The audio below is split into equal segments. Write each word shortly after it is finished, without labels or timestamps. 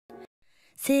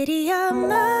City of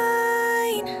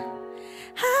mine,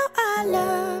 how I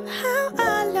love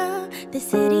the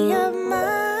city of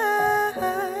mine.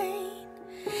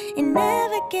 It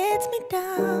never gets me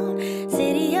down.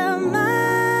 City of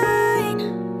mine,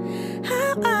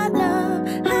 how I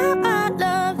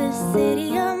love the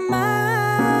city of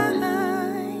mine.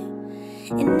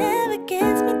 It never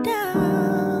gets me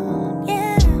down,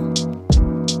 yeah.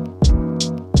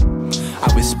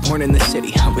 I was born in the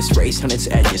city, I was raised on its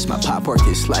edges. My pop worked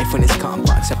his life when its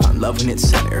confines. I found love in its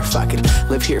center. If I could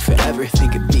live here forever,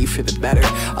 think it'd be for the better.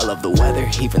 I love the weather,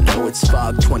 even though it's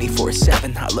fog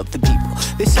 24/7. I love the people,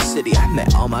 this is city I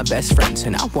met all my best friends.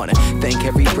 And I wanna thank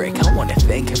every brick, I wanna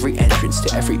thank every entrance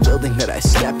to every building that I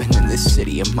step in this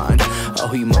city of mine. I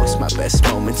owe you most my best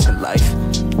moments in life.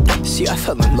 See, I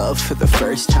fell in love for the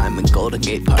first time in Golden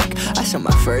Gate Park. I saw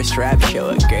my first rap show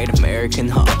at Great American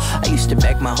Hall. I used to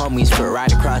beg my homies for a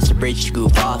ride across the bridge to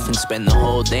goof off and spend the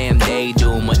whole damn day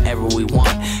doing whatever we want.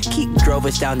 Keith drove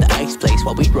us down to Ike's place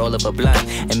while we'd roll up a blunt,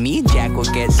 and me and Jack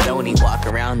would get stoney, walk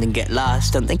around and get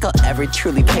lost. Don't think I'll ever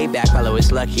truly pay back all I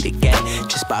was lucky to get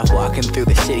just by walking through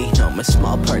the city. No, I'm a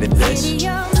small part of this. City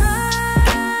of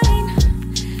mine,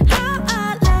 how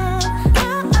I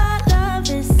love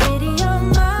this city of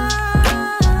mine.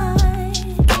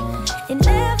 It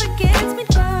never gets me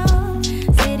down.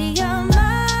 City of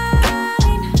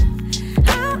mine,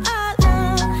 how I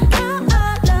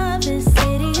love this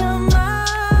city of mine.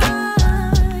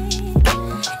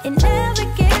 It never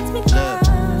gets me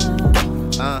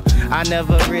down. I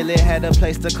never really had a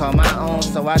place to call my own,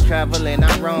 so I travel and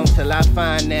I roam till I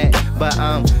find that. But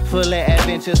I'm full of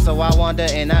adventure, so I wander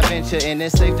and I venture, and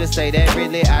it's safe to say that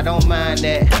really I don't mind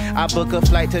that. I book a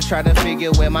flight to try to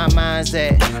figure where my mind's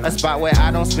at, a spot where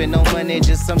I don't spend no money,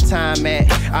 just some time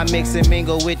at. I mix and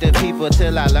mingle with the people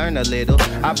till I learn a little.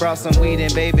 I brought some weed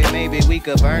and baby, maybe we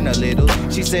could burn a little.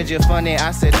 She said you're funny,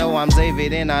 I said no, I'm Xavier,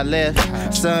 then I left.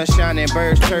 Sun shining,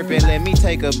 birds chirping, let me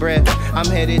take a breath. I'm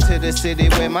headed to the city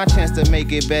where my chance to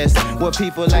make it best. Where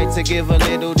people like to give a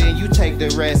little, then you take the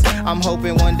rest. I'm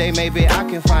hoping one day maybe I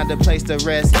can find a place to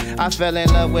rest. I fell in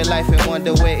love with life and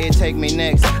wonder where it take me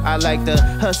next. I like the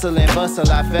hustle and bustle,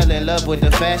 I fell in love with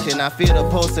the fashion. I feel the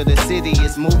pulse of the city,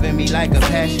 it's moving me like a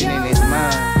passion, and it's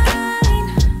mine.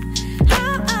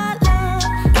 How I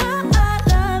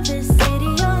love this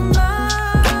city of mine.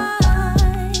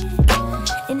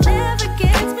 It never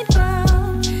gets me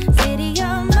down. City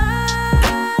of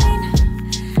mine.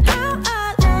 How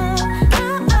I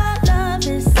love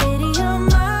this city of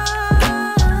mine.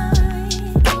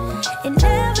 It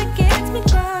never gets me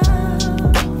down.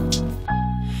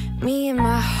 Me and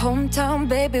my hometown,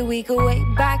 baby, we go way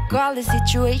back. All the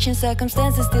situations,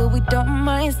 circumstances, still we don't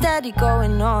mind. Steady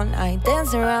going on, I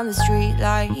dance around the street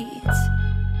lights.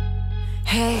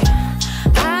 Hey,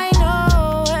 I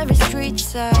know every street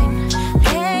sign,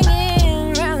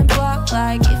 hanging around the block.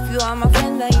 Like if you are my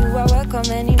friend, then you are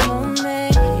welcome any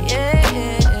moment.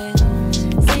 Yeah.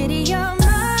 City of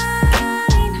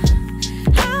mine,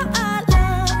 how I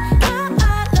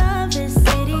love this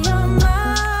city of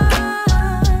mine.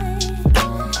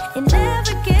 It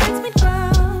never gets me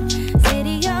down.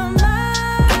 City of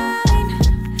mine,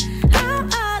 how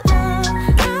I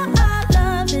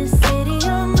love this city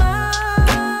of mine.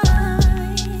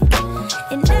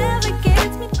 It never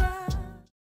gets me down.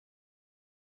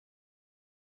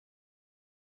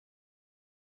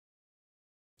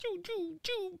 Choo, choo,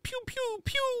 choo, pew, pew,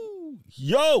 pew.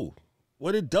 Yo,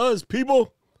 what it does,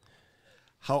 people.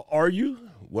 How are you?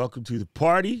 Welcome to the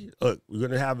party. Look, we're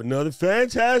going to have another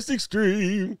fantastic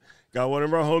stream. Got one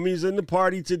of our homies in the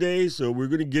party today, so we're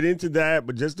going to get into that.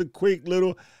 But just a quick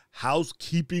little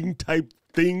housekeeping type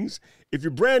things. If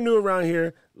you're brand new around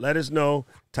here, let us know.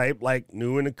 Type like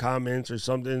new in the comments or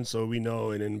something so we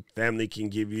know, and then family can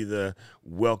give you the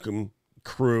welcome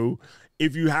crew.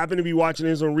 If you happen to be watching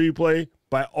this on replay,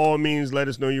 by all means, let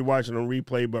us know you're watching on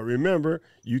replay. But remember,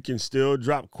 you can still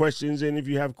drop questions in if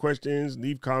you have questions,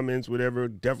 leave comments, whatever.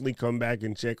 Definitely come back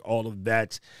and check all of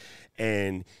that.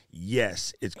 And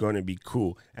yes, it's going to be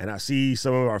cool. And I see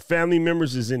some of our family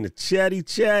members is in the chatty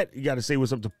chat. You got to say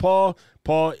what's up to Paul.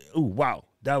 Paul, ooh, wow,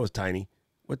 that was tiny.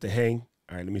 What the hang?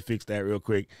 All right, let me fix that real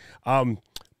quick.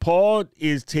 Paul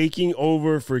is taking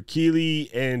over for Keely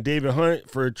and David Hunt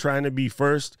for trying to be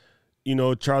first. You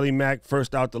know, Charlie Mack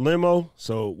first out the limo.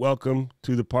 So welcome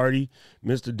to the party,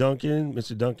 Mr. Duncan.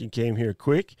 Mr. Duncan came here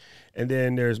quick. And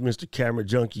then there's Mr. Camera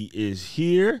Junkie is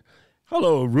here.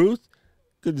 Hello, Ruth.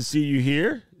 Good to see you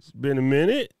here. It's been a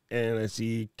minute. And I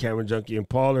see Camera Junkie and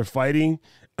Paul are fighting.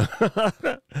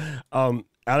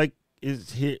 Alec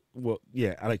is here. Well,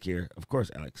 yeah, Alec here. Of course,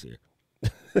 Alec's here.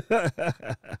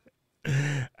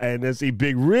 And let's see,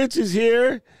 Big Rich is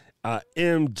here.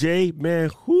 MJ,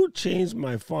 man, who changed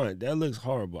my font? That looks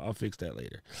horrible. I'll fix that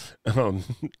later.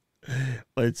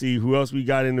 Let's see who else we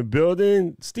got in the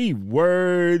building. Steve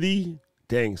Worthy.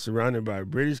 Dang, surrounded by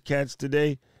British cats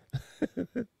today.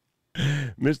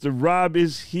 Mr. Rob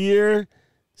is here.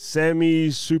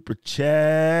 Sammy Super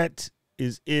Chat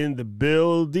is in the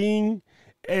building.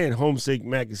 And Homesick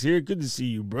Mac is here. Good to see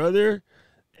you, brother.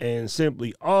 And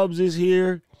Simply Obs is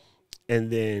here.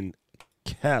 And then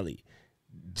Callie.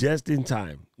 Just in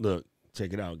time. Look,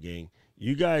 check it out, gang.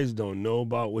 You guys don't know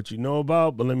about what you know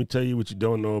about, but let me tell you what you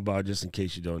don't know about just in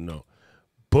case you don't know.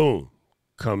 Boom.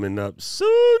 Coming up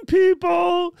soon,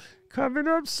 people. Coming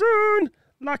up soon.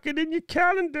 Lock it in your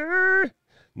calendar.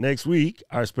 Next week,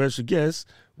 our special guest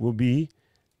will be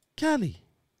Callie.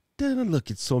 Look,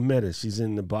 it's so meta. She's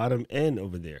in the bottom end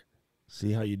over there.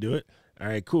 See how you do it? All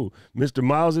right, cool. Mr.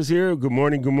 Miles is here. Good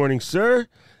morning, sir.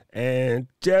 And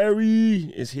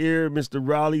Jerry is here. Mr.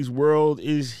 Raleigh's World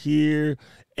is here.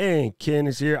 And Ken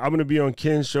is here. I'm going to be on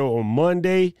Ken's show on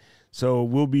Monday. So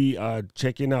we'll be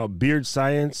checking out Beard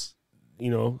Science,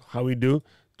 you know, how we do.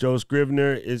 Joe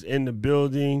Scrivener is in the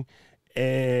building.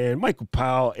 And Michael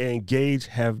Powell and Gage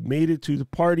have made it to the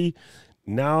party.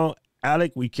 Now,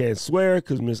 Alec, we can't swear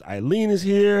because Miss Eileen is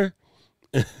here.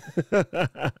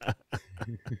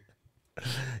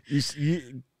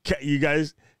 You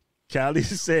guys, Callie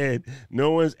said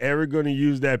no one's ever going to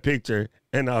use that picture.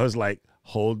 And I was like,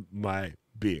 hold my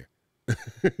beer.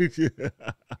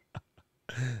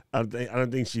 I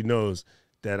don't think she knows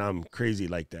that I'm crazy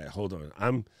like that. Hold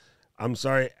on. I'm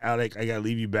sorry, Alec. I got to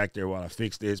leave you back there while I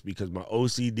fix this because my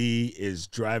OCD is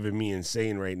driving me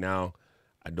insane right now.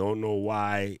 I don't know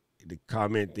why the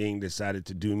comment thing decided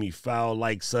to do me foul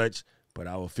like such, but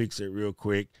I will fix it real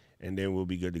quick and then we'll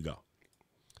be good to go.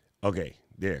 Okay,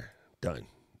 there, done.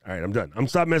 All right, I'm done. I'm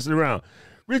stop messing around.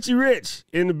 Richie Rich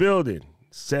in the building.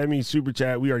 Sammy Super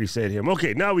Chat, we already said him.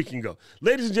 Okay, now we can go.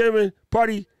 Ladies and gentlemen,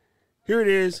 party, here it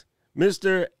is.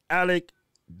 Mr. Alec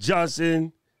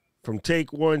Johnson from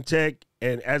Take One Tech.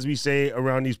 And as we say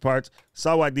around these parts,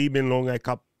 Sawadi bin Longai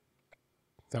Kap.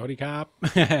 Saudi Cap.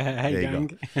 Hey,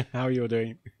 gang. How are you all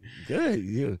doing? Good.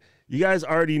 You guys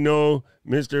already know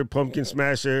Mr. Pumpkin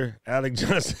Smasher, Alec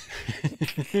Johnson.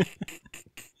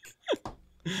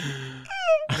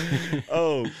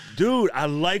 Oh, dude, I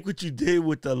like what you did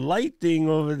with the light thing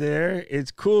over there.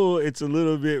 It's cool. It's a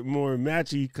little bit more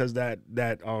matchy because that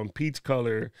peach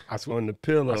color on the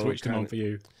pillow. I switched them on for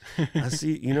you. I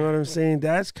see. You know what I'm saying?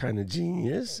 That's kind of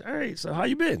genius. All right. So how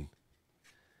you been?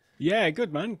 Yeah,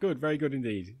 good, man. Good. Very good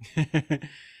indeed.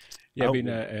 Yeah, been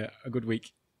a good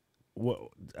week.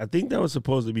 Well, I think that was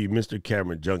supposed to be Mr.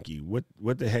 Camera Junkie. What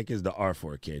the heck is the R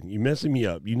for, Ken? You messing me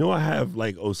up. You know I have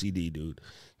like OCD, dude.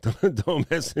 Don't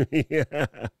mess with me.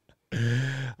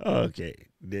 Okay,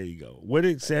 there you go. What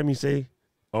did Sammy say?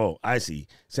 Oh, I see.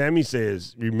 Sammy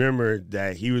says, remember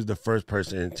that he was the first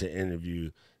person to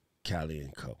interview Callie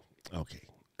and Co. Okay.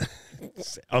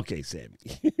 Okay, Sammy.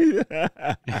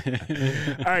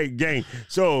 All right, gang.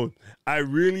 So I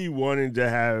really wanted to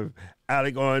have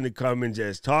Alec on to come and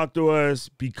just talk to us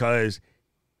because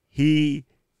he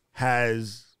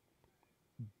has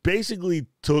basically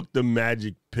took the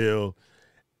magic pill.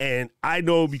 And I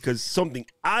know because something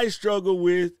I struggle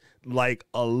with, like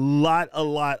a lot,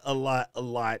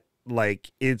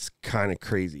 like it's kind of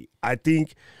crazy. I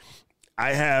think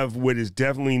I have what is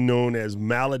definitely known as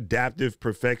maladaptive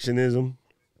perfectionism.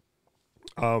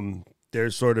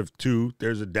 There's sort of two.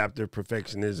 There's adaptive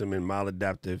perfectionism and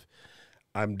maladaptive.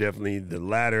 I'm definitely the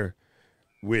latter,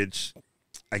 which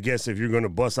I guess if you're going to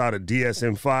bust out a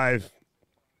DSM-5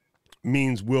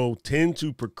 means we'll tend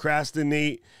to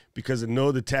procrastinate because I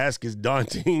know the task is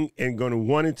daunting and going to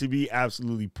want it to be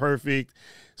absolutely perfect.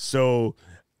 So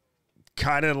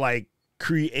kind of like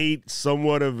create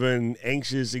somewhat of an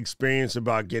anxious experience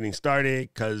about getting started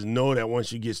because know that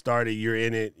once you get started, you're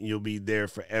in it, you'll be there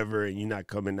forever and you're not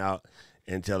coming out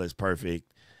until it's perfect.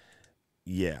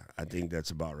 Yeah, I think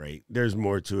that's about right. There's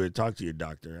more to it. Talk to your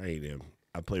doctor. I ain't him.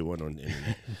 I play one on the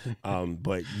internet.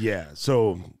 But yeah,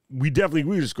 so we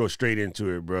just go straight into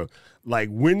it, bro. Like,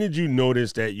 when did you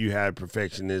notice that you had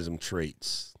perfectionism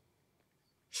traits?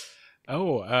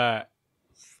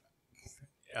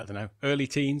 I don't know, early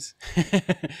teens.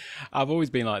 I've always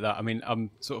been like that. I mean,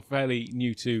 I'm sort of fairly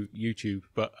new to YouTube,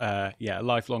 but yeah, a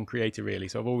lifelong creator really.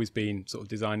 So I've always been sort of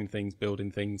designing things, building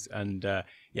things, and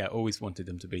yeah, always wanted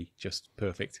them to be just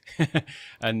perfect.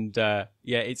 And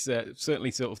yeah, it's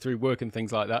certainly sort of through work and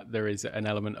things like that, there is an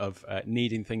element of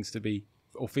needing things to be,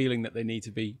 or feeling that they need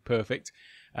to be perfect.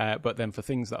 But then for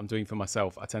things that I'm doing for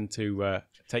myself, I tend to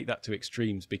take that to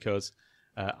extremes because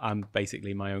I'm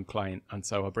basically my own client, and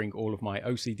so I bring all of my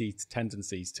OCD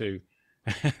tendencies to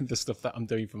the stuff that I'm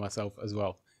doing for myself as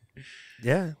well.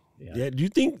 Yeah. Do you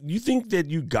think that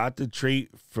you got the trait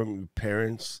from your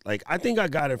parents? Like, I think I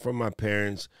got it from my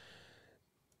parents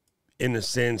in the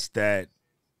sense that,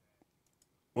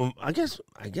 well, I guess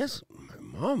my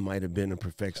mom might have been a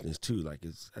perfectionist too. Like,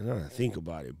 I don't think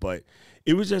about it, but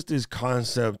it was just this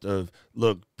concept of,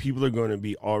 look, people are going to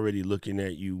be already looking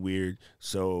at you weird,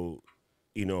 so,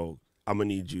 you know, I'm gonna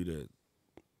need you to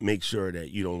make sure that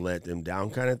you don't let them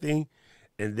down, kind of thing.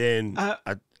 And then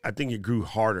I think it grew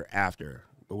harder after.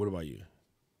 But what about you?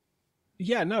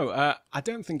 Yeah, no, I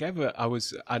don't think ever I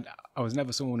was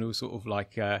never someone who was sort of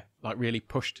like really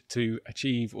pushed to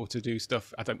achieve or to do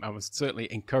stuff. I was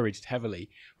certainly encouraged heavily,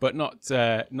 but not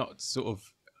sort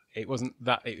of. It wasn't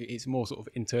that. It's more sort of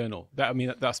internal. That, I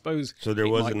mean, I suppose. So there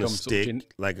wasn't a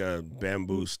stick, like a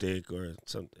bamboo stick or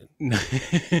something. No,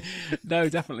 no,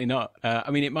 definitely not.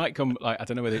 I mean, it might come, like, I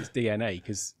don't know whether it's DNA,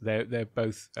 because they're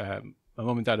both. My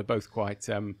mum and dad are both quite.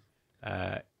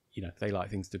 You know, they like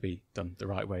things to be done the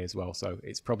right way as well. So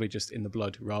it's probably just in the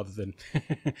blood rather than.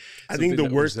 I think the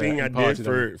worst thing I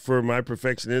did for my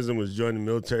perfectionism was join the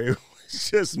military. It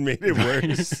just made it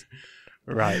worse.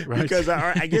 Right. Because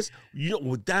I guess, you know,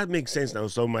 well, that makes sense now.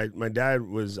 So my dad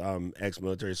was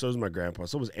ex-military. So was my grandpa.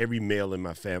 So was every male in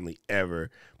my family ever.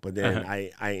 But then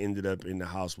I ended up in the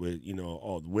house with, you know,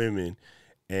 all the women.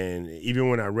 And even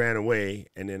when I ran away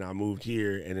and then I moved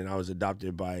here and then I was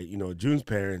adopted by, you know, June's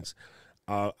parents,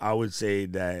 I would say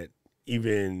that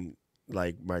even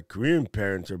like my Korean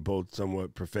parents are both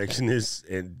somewhat perfectionists,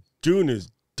 and June is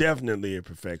definitely a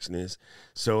perfectionist.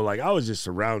 So like I was just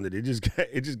surrounded. It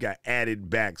just got added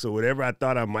back. So whatever I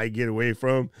thought I might get away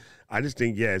from, I just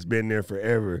think, yeah, it's been there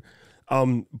forever.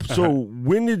 So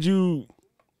when did you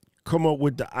come up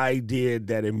with the idea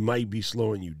that it might be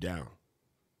slowing you down?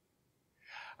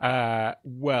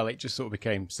 Well, it just sort of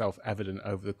became self-evident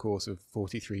over the course of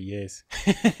 43 years.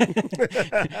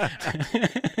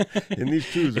 And these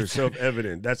truths are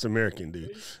self-evident. That's American,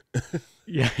 dude.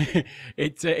 Yeah,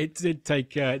 it did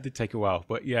take a while,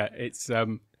 but yeah, it's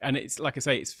and it's like I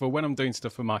say, it's for when I'm doing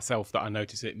stuff for myself that I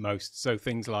notice it most. So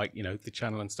things like, you know, the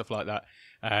channel and stuff like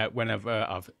that. Whenever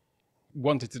I've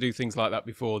wanted to do things like that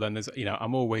before, then there's, you know,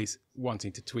 I'm always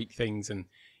wanting to tweak things and,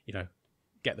 you know,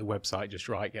 get the website just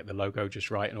right, get the logo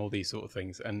just right, and all these sort of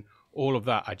things. And all of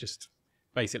that, I just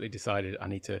basically decided I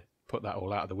need to put that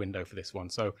all out of the window for this one.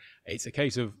 So it's a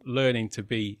case of learning to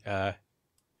be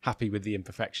happy with the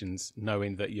imperfections,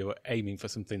 knowing that you're aiming for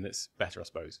something that's better, I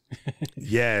suppose.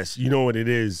 Yes, you know what it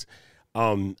is.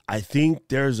 I think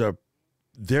there's a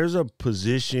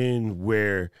position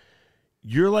where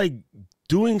you're like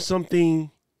doing something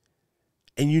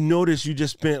and you notice you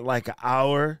just spent like an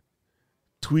hour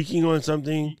tweaking on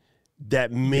something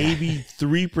that maybe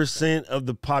 3% of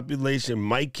the population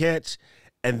might catch,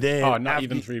 and then not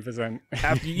even 3%.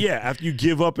 After you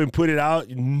give up and put it out,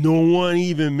 no one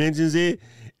even mentions it,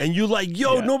 and you're like,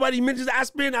 yo, nobody mentions it. I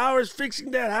spent hours fixing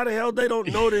that. How the hell they don't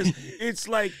notice? It's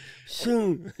like,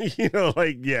 you know,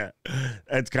 like, yeah,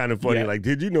 that's kind of funny. Like,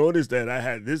 did you notice that I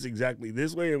had this exactly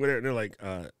this way and whatever? And they're like,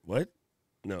 what?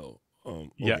 No.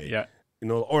 Okay. Yeah. You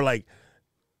know, or like,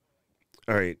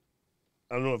 all right,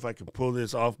 I don't know if I can pull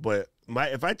this off, but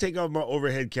if I take off my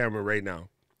overhead camera right now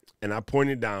and I point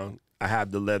it down, I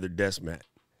have the leather desk mat.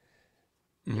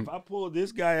 If I pull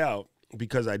this guy out,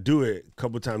 because I do it a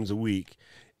couple times a week,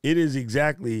 it is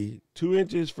exactly 2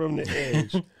 inches from the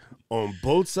edge on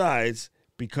both sides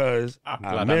because I'm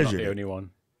I glad measured I'm not the it. only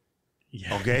one.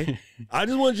 Yeah. Okay? I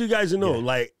just want you guys to know,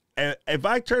 like, if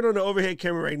I turn on the overhead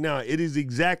camera right now, it is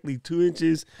exactly 2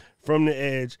 inches from the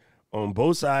edge on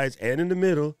both sides and in the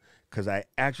middle, because I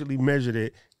actually measured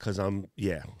it, because I'm,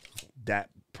 that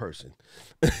person.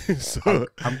 So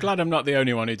I'm glad I'm not the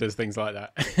only one who does things like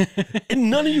that. And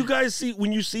none of you guys see,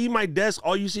 when you see my desk,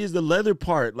 all you see is the leather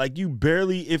part. Like, you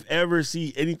barely, if ever,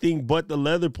 see anything but the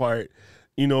leather part.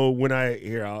 You know, when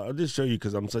I'll just show you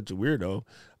because I'm such a weirdo.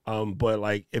 But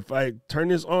like, if I turn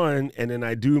this on and then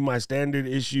I do my standard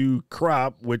issue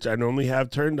crop, which I normally have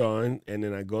turned on, and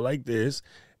then I go like this,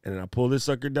 and then I pull this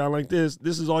sucker down like this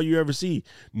is all you ever see.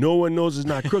 No one knows it's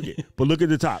not crooked. But look at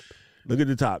the top. Look at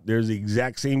the top. There's the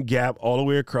exact same gap all the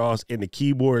way across, and the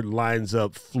keyboard lines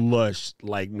up flush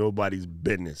like nobody's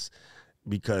business.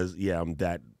 Because, I'm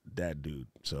that dude.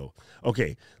 So,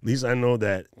 okay, at least I know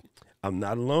that I'm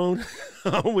not alone.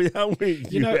 I'm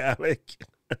with you, Alec.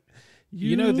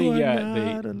 You know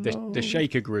the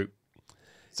Shaker group.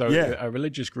 So a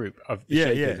religious group of the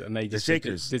Shakers, and they just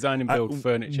design and build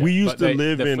furniture. We used to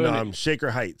live in Shaker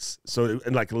Heights, so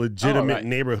in like a legitimate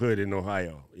neighborhood in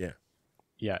Ohio.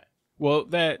 Yeah. Well,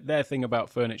 their thing about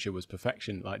furniture was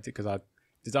perfection, like, because I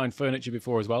designed furniture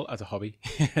before as well as a hobby.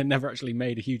 Never actually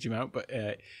made a huge amount, but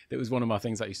it was one of my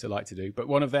things I used to like to do. But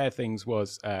one of their things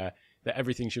was that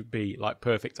everything should be like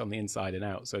perfect on the inside and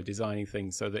out. So designing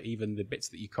things so that even the bits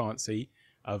that you can't see,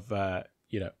 I've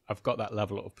got that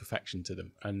level of perfection to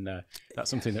them, and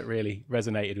that's something that really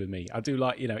resonated with me. I do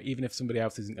like, even if somebody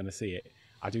else isn't going to see it,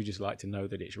 I do just like to know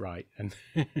that it's right. And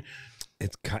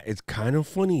it's kind of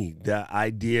funny, the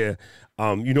idea,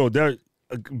 there.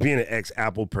 Being an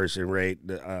ex-Apple person, right,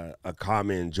 a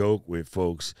common joke with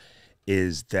folks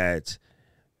is that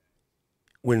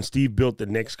when Steve built the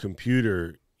next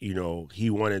computer, he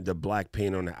wanted the black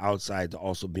paint on the outside to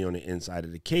also be on the inside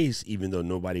of the case, even though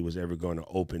nobody was ever going to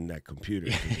open that computer,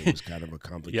 because it was kind of a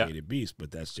complicated beast.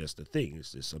 But that's just the thing.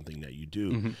 It's just something that you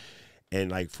do. Mm-hmm. And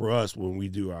like for us, when we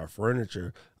do our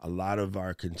furniture, a lot of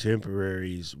our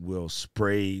contemporaries will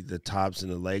spray the tops and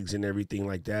the legs and everything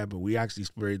like that, but we actually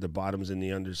spray the bottoms and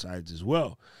the undersides as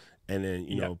well. And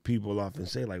then, people often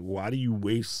say, like, why do you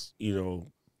waste,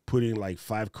 putting like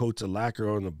 5 coats of lacquer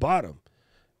on the bottom?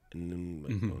 And then,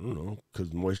 like, I don't know,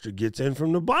 because moisture gets in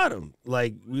from the bottom.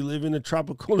 Like, we live in a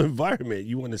tropical environment.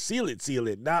 You want to seal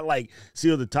it, not like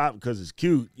seal the top because it's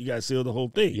cute. You got to seal the whole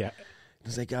thing. Yeah.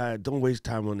 It's like, don't waste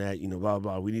time on that, blah,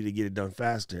 blah. We need to get it done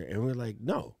faster. And we're like,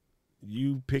 no,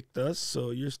 you picked us, so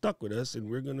you're stuck with us, and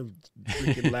we're going to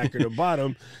freaking lacquer the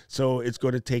bottom, so it's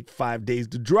going to take 5 days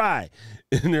to dry.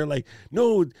 And they're like,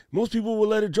 no, most people will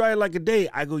let it dry like a day.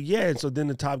 I go, yeah, and so then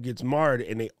the top gets marred,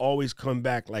 and they always come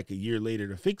back like a year later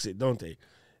to fix it, don't they?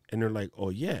 And they're like,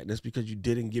 oh, yeah, that's because you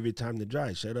didn't give it time to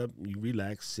dry. Shut up, you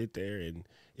relax, sit there, and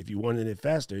if you wanted it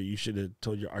faster, you should have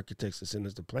told your architects to send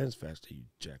us the plans faster, you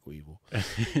jackweevil.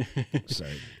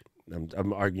 Sorry,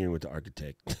 I'm arguing with the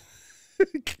architect.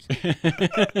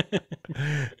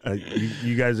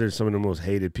 You guys are some of the most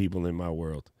hated people in my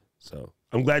world. So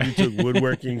I'm glad you took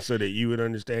woodworking so that you would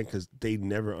understand, because they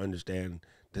never understand.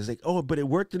 They're like, oh, but it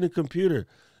worked in the computer.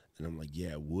 And I'm like,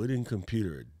 yeah, wood and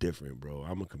computer are different, bro.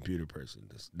 I'm a computer person.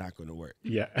 That's not going to work.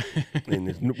 Yeah.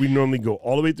 And we normally go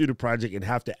all the way through the project and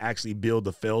have to actually build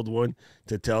a failed one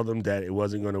to tell them that it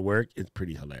wasn't going to work. It's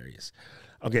pretty hilarious.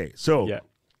 Okay, so,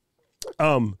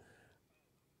 I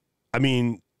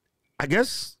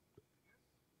guess,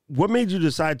 what made you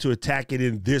decide to attack it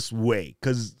in this way?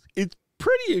 Because it's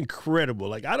pretty incredible.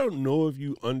 Like, I don't know if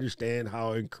you understand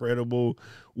how incredible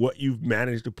what you've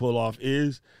managed to pull off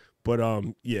is. But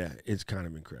it's kind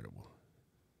of incredible.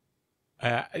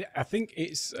 I think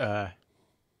it's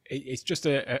just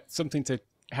something to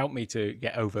help me to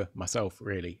get over myself,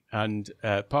 really. And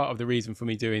part of the reason for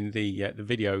me doing the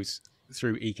videos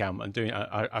through Ecamm and doing,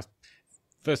 I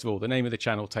first of all, the name of the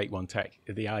channel, Take One Tech.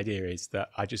 The idea is that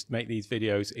I just make these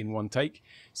videos in one take,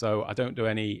 so I don't do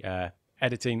any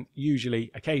editing.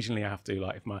 Usually, occasionally, I have to,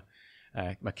 like if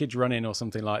my kids run in or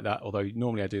something like that, although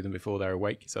normally I do them before they're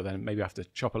awake, so then maybe I have to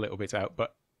chop a little bit out.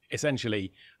 But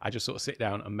essentially, I just sort of sit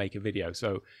down and make a video.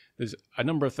 So there's a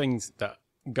number of things that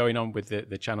going on with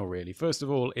the channel, really. First of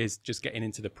all is just getting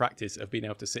into the practice of being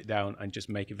able to sit down and just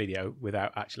make a video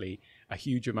without actually a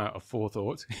huge amount of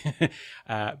forethought.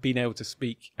 Being able to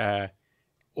speak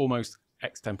almost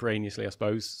extemporaneously, I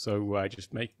suppose. So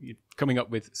just coming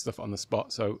up with stuff on the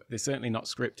spot. So they're certainly not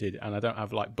scripted, and I don't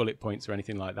have like bullet points or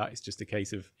anything like that. It's just a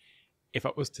case of, if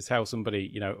I was to tell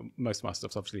somebody, most of my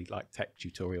stuff's obviously like tech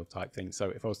tutorial type things.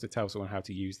 So if I was to tell someone how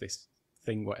to use this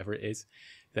thing, whatever it is,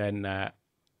 then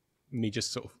me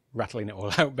just sort of rattling it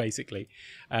all out, basically.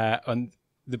 And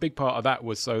the big part of that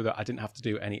was so that I didn't have to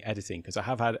do any editing, because I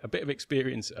have had a bit of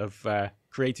experience of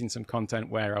creating some content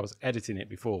where I was editing it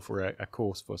before for a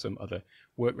course for some other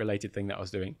work-related thing that I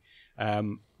was doing.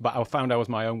 But I found I was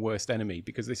my own worst enemy,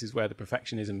 because this is where the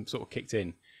perfectionism sort of kicked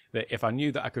in. That if I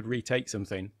knew that I could retake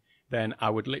something, then I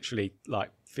would literally,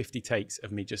 like 50 takes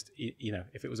of me just,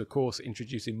 if it was a course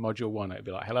introducing module 1, I'd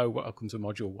be like, hello, welcome to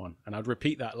module 1. And I'd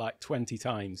repeat that like 20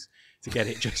 times to get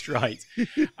it just right.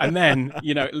 And then,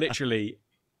 literally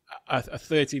a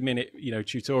 30-minute,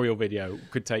 tutorial video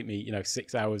could take me,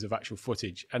 6 hours of actual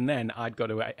footage. And then I'd got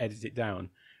to edit it down.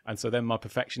 And so then my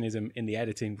perfectionism in the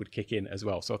editing would kick in as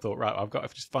well. So I thought, right, I've got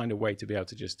to just find a way to be able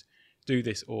to just do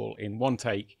this all in one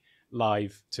take,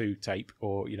 live to tape,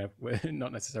 or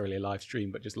not necessarily a live stream,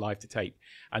 but just live to tape.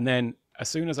 And then as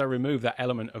soon as I removed that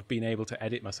element of being able to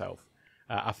edit myself,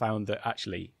 I found that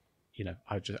actually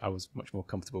I was much more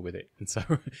comfortable with it. And so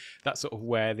that's sort of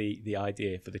where the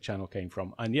idea for the channel came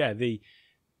from. And yeah, the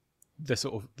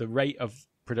sort of the rate of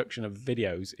production of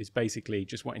videos is basically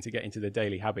just wanting to get into the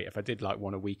daily habit. If I did like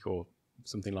one a week or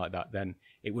something like that, then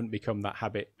it wouldn't become that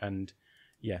habit. And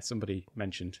yeah, somebody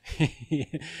mentioned,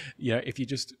 if you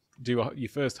just do your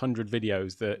first 100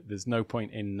 videos, there's no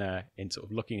point in sort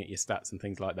of looking at your stats and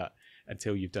things like that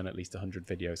until you've done at least 100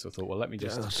 videos. So I thought, well, let me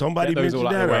just somebody get those all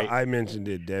mentioned out that, of the or way. I mentioned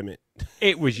it. Damn it!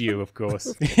 It was you, of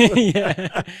course.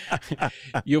 Yeah.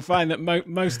 You'll find that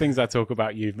most things I talk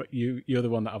about, you're the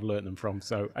one that I've learned them from.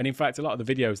 So, and in fact, a lot of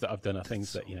the videos that I've done are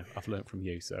things that I've learned from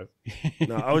you. So,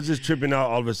 no, I was just tripping out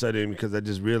all of a sudden because I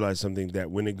just realized something,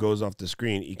 that when it goes off the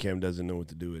screen, Ecamm doesn't know what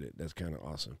to do with it. That's kind of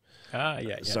awesome.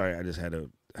 Yeah. Sorry, I just had a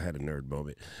nerd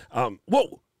moment.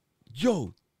 Whoa,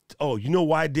 yo, oh, you know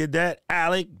why I did that,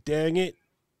 Alec? Dang it!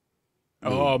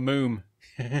 Oh, Moom.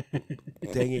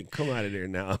 Dang it! Come out of there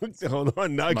now. Hold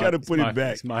on, now I gotta put it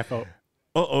back. It's my fault.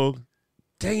 Uh-oh.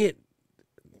 Dang it.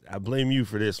 I blame you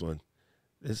for this one.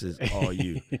 This is all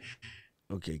you.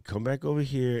 Okay, come back over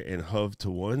here and hover to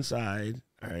one side.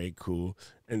 All right, cool.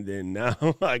 And then now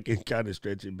I can kind of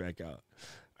stretch it back out.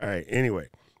 All right, anyway.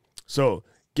 So,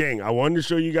 gang, I wanted to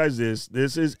show you guys this.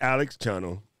 This is Alec's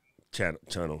channel.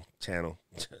 Channel.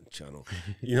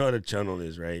 You know what a channel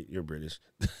is, right? You're British.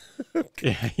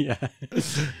 Yeah.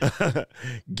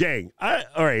 Gang,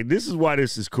 all right, this is why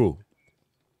this is cool.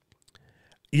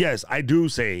 Yes, I do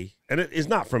say, and it's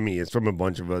not from me, it's from a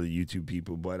bunch of other YouTube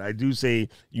people, but I do say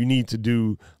you need to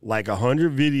do like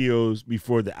 100 videos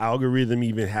before the algorithm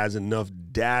even has enough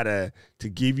data to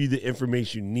give you the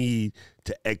information you need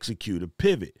to execute a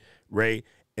pivot, right?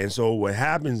 And so what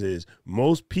happens is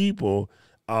most people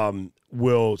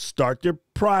will start their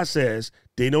process.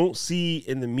 They don't see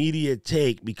in the media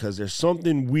take because there's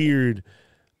something weird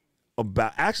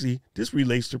about, actually, this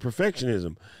relates to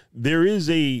perfectionism. There is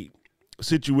a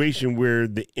situation where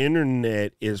the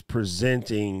internet is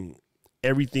presenting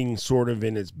everything sort of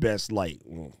in its best light.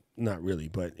 Well, not really,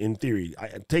 but in theory,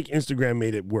 I take Instagram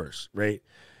made it worse, right?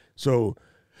 So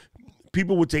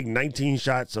people would take 19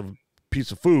 shots of a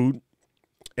piece of food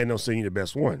and they'll send you the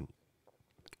best one.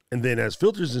 And then as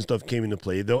filters and stuff came into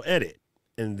play, they'll edit.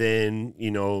 And then,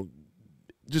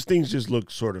 just things just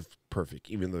look sort of perfect,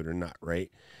 even though they're not,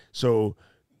 right? So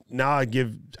now I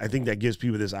think that gives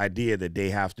people this idea that they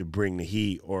have to bring the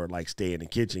heat or like stay in the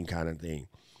kitchen kind of thing.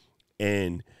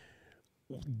 And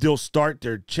they'll start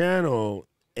their channel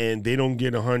and they don't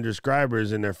get 100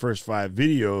 subscribers in their first 5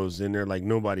 videos. And they're like,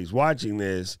 nobody's watching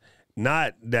this.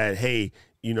 Not that, hey,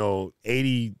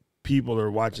 80 people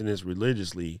are watching this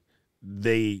religiously.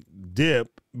 They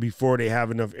dip before they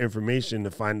have enough information to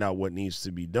find out what needs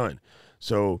to be done.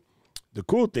 So the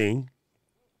cool thing,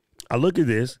 I look at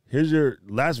this. Here's your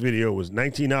last video was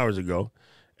 19 hours ago.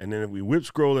 And then if we whip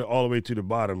scroll it all the way to the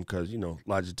bottom, because,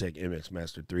 Logitech MX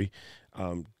Master 3,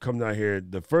 come down here.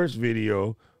 The first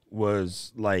video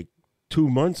was like 2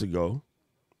 months ago.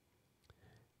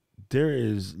 There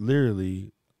is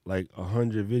literally like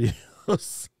 100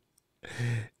 videos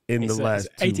in the last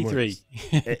 83.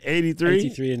 83?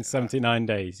 83 in 79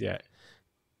 days, yeah.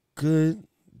 Good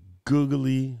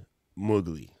googly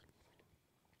muggly.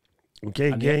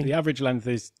 Okay, and gang. The average length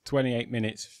is 28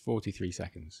 minutes, 43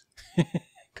 seconds.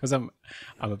 Because I'm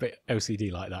a bit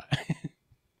OCD like that.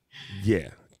 Yeah,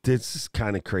 this is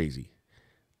kind of crazy.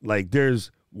 Like,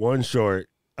 there's one short.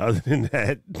 Other than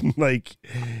that, like,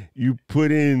 you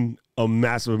put in a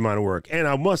massive amount of work. And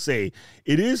I must say,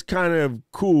 it is kind of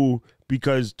cool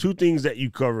because 2 things that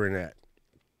you cover in that.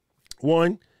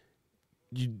 One,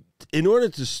 in order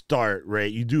to start,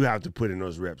 right, you do have to put in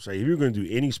those reps, right? If you're going to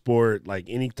do any sport, like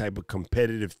any type of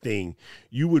competitive thing,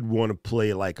 you would want to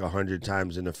play like 100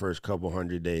 times in the first couple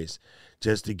 100 days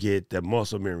just to get that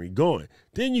muscle memory going.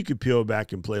 Then you could peel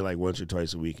back and play like once or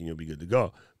twice a week and you'll be good to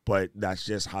go. But that's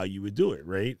just how you would do it,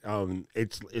 right?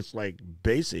 It's like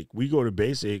basic. We go to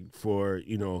basic for,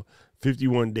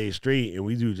 51 days straight and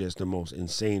we do just the most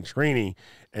insane training.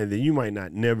 And then you might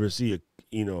not never see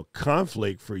a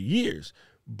conflict for years.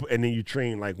 And then you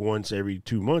train like once every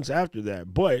 2 months after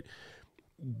that. But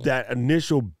that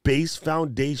initial base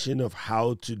foundation of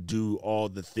how to do all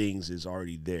the things is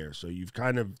already there. So you've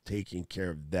kind of taken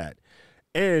care of that.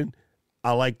 And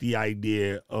I like the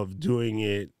idea of doing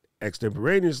it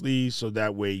extemporaneously so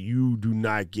that way you do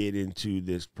not get into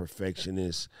this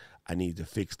perfectionist, I need to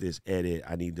fix this edit,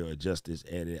 I need to adjust this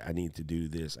edit, I need to do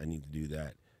this, I need to do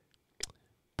that.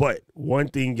 But one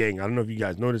thing, gang, I don't know if you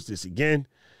guys noticed this again,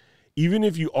 even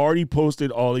if you already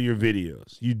posted all of your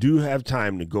videos, you do have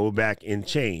time to go back and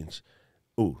change.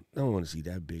 Oh, I don't want to see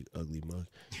that big ugly mug.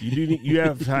 You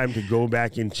have time to go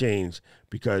back and change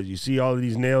because you see all of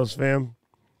these nails, fam?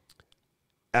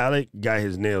 Alec got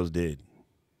his nails did.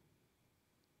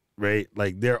 Right?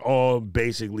 Like, they're all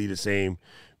basically the same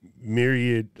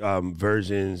myriad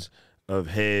versions of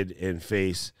head and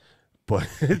face.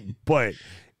 But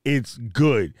it's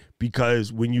good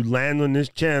because when you land on this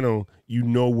channel, you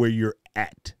know where you're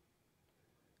at.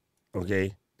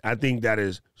 Okay? I think that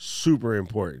is super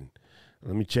important.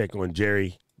 Let me check on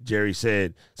Jerry. Jerry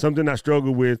said, something I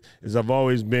struggle with is I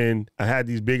had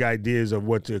these big ideas of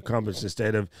what to accomplish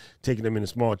instead of taking them in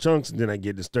small chunks, and then I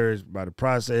get discouraged by the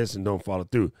process and don't follow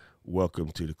through.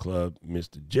 Welcome to the club,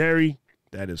 Mr. Jerry.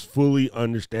 That is fully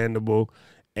understandable.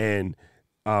 And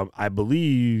I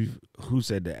believe, who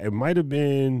said that? It might have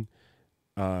been,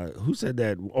 who said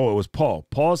that? Oh, it was Paul.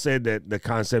 Paul said that the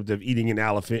concept of eating an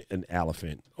elephant.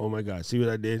 Oh my God. See what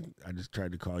I did? I just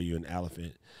tried to call you an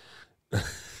elephant.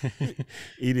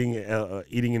 eating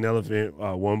an elephant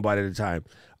one bite at a time.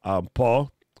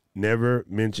 Paul, never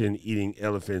mention eating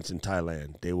elephants in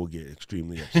Thailand. They will get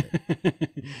extremely upset.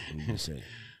 I'm just saying.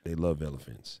 They love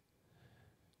elephants.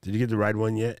 Did you get the right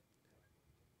one yet?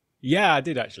 Yeah, I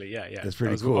did actually. Yeah. That's pretty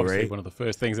that was cool, right? One of the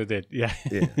first things I did. Yeah.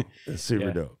 Yeah, that's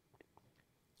super dope.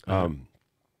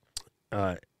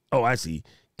 I see.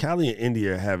 Callie and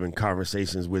India are having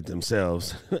conversations with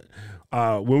themselves.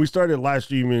 When we started live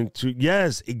streaming,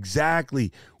 yes,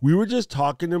 exactly. We were just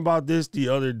talking about this the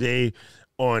other day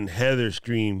on Heather's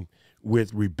stream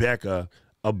with Rebecca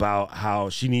about how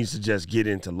she needs to just get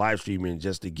into live streaming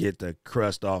just to get the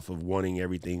crust off of wanting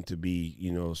everything to be,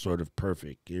 sort of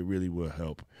perfect. It really will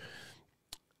help.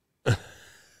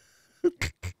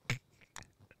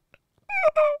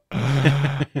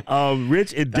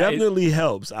 Rich, it definitely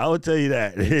helps. I will tell you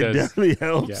that. It definitely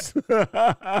helps.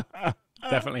 Yeah.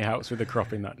 Definitely helps with the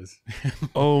cropping, that does.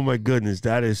 Oh my goodness,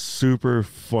 that is super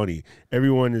funny.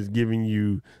 Everyone is giving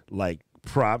you like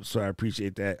props, so I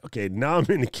appreciate that. Okay, now I'm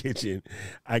in the kitchen.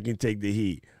 I can take the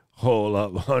heat. Hold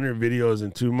up, 100 videos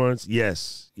in 2 months?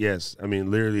 Yes. I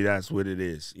mean, literally, that's what it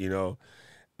is,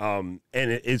 And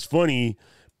it's funny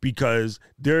because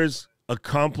there's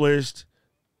accomplished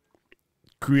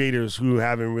creators who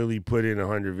haven't really put in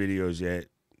 100 videos yet,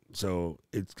 so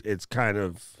it's kind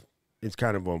of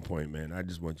on point, man. I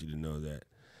just want you to know that.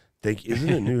 Isn't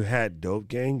a new hat dope,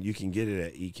 gang? You can get it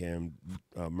at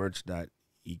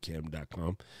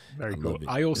merch.ecam.com. Very cool.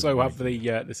 I also have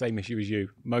the same issue as you.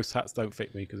 Most hats don't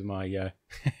fit me because of my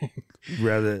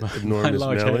rather enormous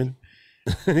melon.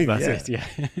 That's it. Yeah.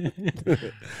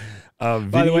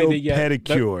 By the way,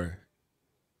 pedicure.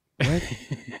 What?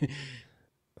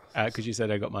 Because you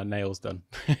said I got my nails done.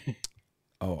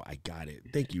 Oh, I got it.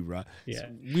 Thank you, Rob. Yeah.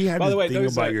 We had this thing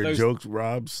about your jokes,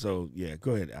 Rob. So, yeah,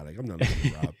 go ahead, Alec. I'm not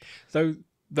looking at Rob. So,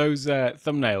 those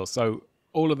thumbnails, so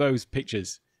all of those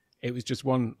pictures, it was just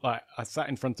one, like, I sat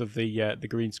in front of the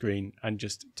green screen and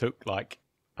just took, like,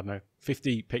 I don't know,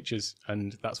 50 pictures,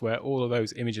 and that's where all of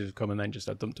those images have come, and then just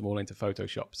I dumped them all into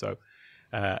Photoshop. So,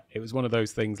 it was one of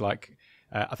those things, like,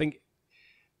 I think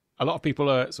a lot of people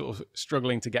are sort of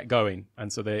struggling to get going,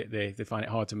 and so they find it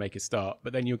hard to make a start.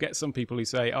 But then you'll get some people who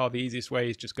say, oh, the easiest way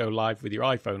is just go live with your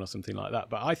iPhone or something like that.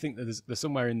 But I think that there's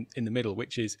somewhere in the middle,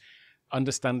 which is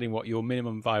understanding what your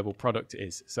minimum viable product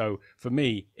is. So for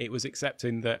me, it was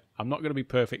accepting that I'm not going to be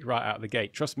perfect right out of the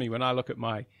gate. Trust me, when I look at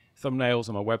my thumbnails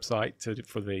on my website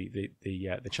for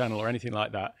the channel or anything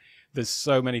like that, there's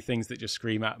so many things that just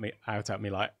scream out at me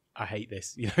like, I hate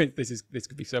this. This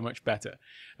could be so much better.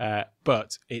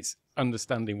 But it's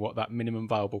understanding what that minimum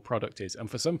viable product is. And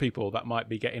for some people, that might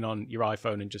be getting on your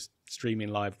iPhone and just streaming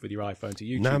live with your iPhone to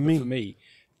YouTube. Not me. But for me,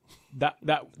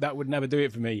 that would never do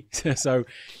it for me. So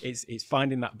it's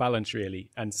finding that balance really,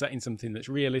 and setting something that's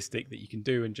realistic that you can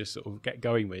do and just sort of get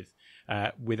going with,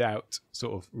 without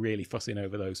sort of really fussing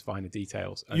over those finer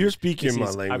details. And you're speaking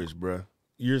my language, bro.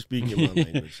 You're speaking my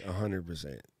language,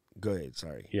 100%. Go ahead.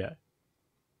 Sorry. Yeah.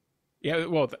 Yeah,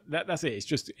 well, that's it. It's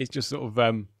just sort of.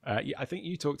 I think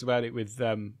you talked about it with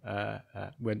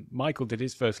when Michael did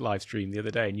his first live stream the other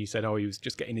day, and you said, "Oh, he was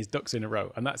just getting his ducks in a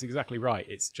row," and that's exactly right.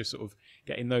 It's just sort of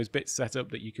getting those bits set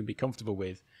up that you can be comfortable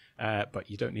with, but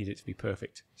you don't need it to be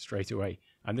perfect straight away.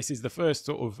 And this is the first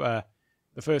sort of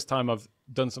the first time I've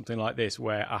done something like this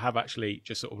where I have actually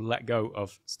just sort of let go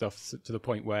of stuff to the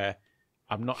point where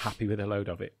I'm not happy with a load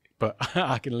of it, but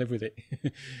I can live with it.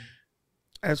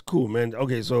 That's cool, man.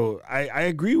 Okay, so I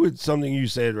agree with something you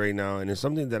said right now, and it's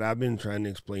something that I've been trying to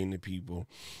explain to people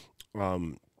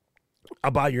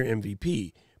about your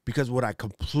MVP, because what I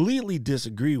completely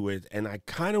disagree with, and I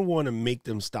kind of want to make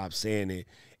them stop saying it,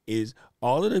 is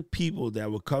all of the people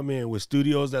that will come in with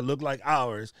studios that look like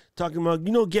ours talking about,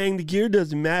 gang, the gear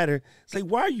doesn't matter. It's like,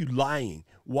 why are you lying?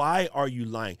 Why are you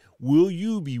lying? Will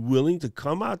you be willing to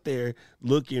come out there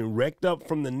looking wrecked up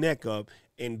from the neck up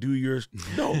and do your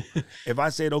no? If I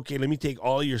said, okay, let me take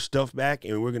all your stuff back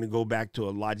and we're going to go back to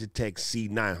a Logitech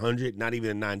C900, not even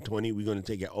a 920, we're going to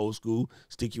take it old school,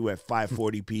 stick you at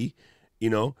 540p, You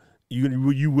know,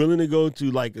 were you willing to go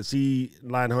to like a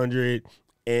C900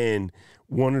 and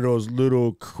one of those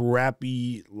little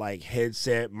crappy like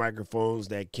headset microphones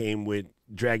that came with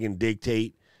Dragon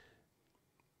Dictate?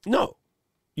 No,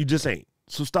 you just ain't.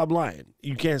 So stop lying.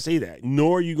 You can't say that.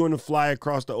 Nor are you going to fly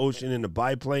across the ocean in a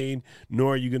biplane,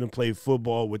 nor are you going to play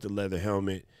football with a leather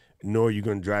helmet, nor are you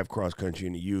going to drive cross country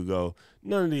in a Yugo.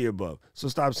 None of the above. So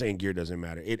stop saying gear doesn't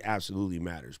matter. It absolutely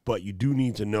matters. But you do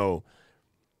need to know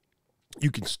you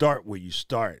can start where you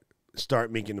start.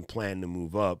 Start making a plan to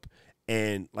move up.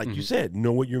 And like you said,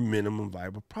 know what your minimum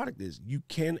viable product is. You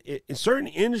can, in certain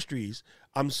industries,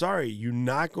 I'm sorry, you're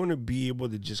not going to be able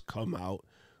to just come out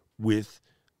with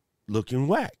looking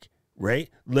whack, right?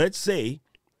 Let's say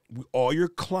all your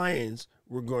clients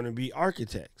were going to be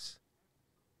architects.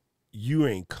 You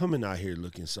ain't coming out here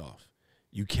looking soft.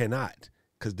 You cannot,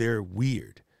 because they're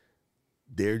weird.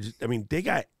 They're just, I mean, they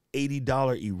got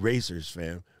 $80 erasers,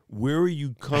 fam. Where are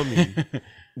you coming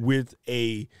with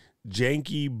a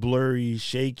janky, blurry,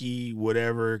 shaky,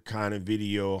 whatever kind of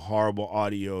video, horrible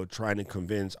audio, trying to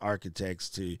convince architects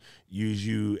to use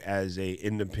you as a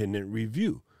independent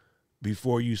review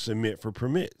before you submit for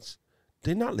permits?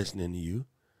 They're not listening to you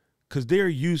because they're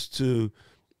used to,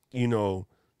 you know,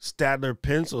 Stadler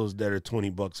pencils that are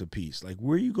 $20 a piece. Like,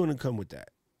 where are you going to come with that?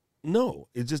 No,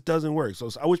 it just doesn't work. So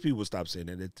I wish people would stop saying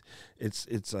it.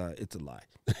 It's a lie.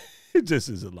 It just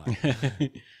is a lie.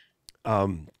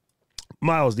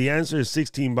 Miles, the answer is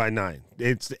 16:9.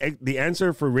 It's the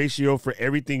answer for ratio for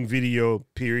everything video,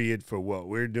 period, for what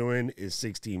we're doing is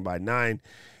 16:9.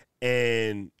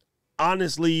 And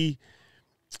honestly,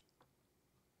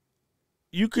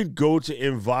 you could go to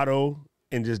Envato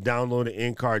and just download an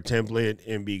in-car template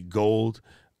and be gold.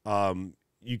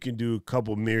 You can do a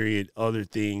couple myriad other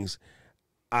things.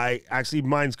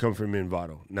 Mine's come from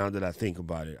Envato. Now that I think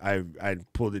about it, I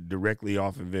pulled it directly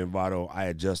off of Envato. I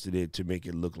adjusted it to make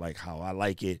it look like how I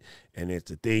like it, and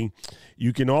it's a thing.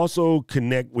 You can also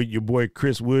connect with your boy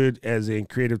Chris Wood, as in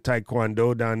Creative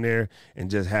Taekwondo down there,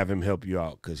 and just have him help you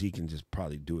out because he can just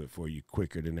probably do it for you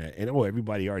quicker than that. And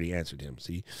everybody already answered him.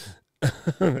 See,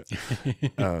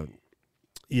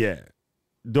 yeah.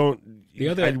 We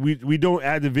don't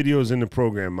add the videos in the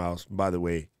program, Mouse, by the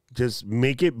way. Just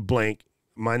make it blank.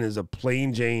 Mine is a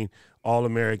plain Jane,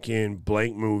 all-American,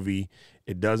 blank movie.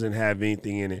 It doesn't have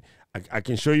anything in it. I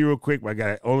can show you real quick, but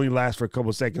it only lasts for a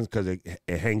couple seconds because it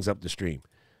hangs up the stream.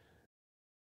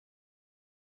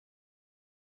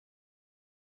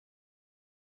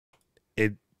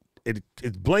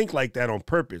 It's blank like that on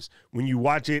purpose. When you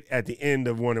watch it at the end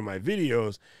of one of my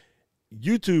videos,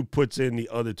 YouTube puts in the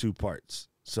other two parts.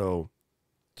 So,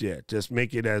 yeah, just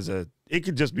make it it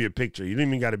could just be a picture. You don't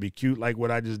even got to be cute like what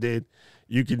I just did.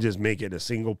 You can just make it a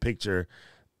single picture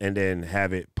and then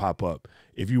have it pop up.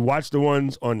 If you watch the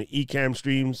ones on the Ecamm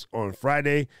streams on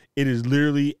Friday, it is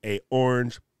literally a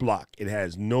orange block. It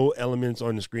has no elements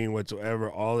on the screen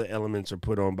whatsoever. All the elements are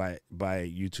put on by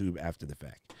YouTube after the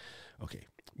fact. Okay.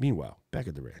 Meanwhile, back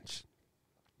at the ranch.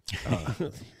 He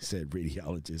said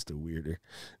radiologist a weirder.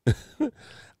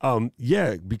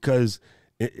 Yeah, because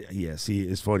see,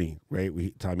 it's funny,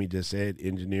 right? Tommy just said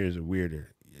engineers are weirder.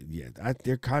 Yeah,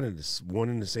 they're kind of one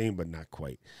and the same, but not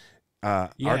quite.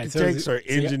 Architects are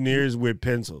engineers with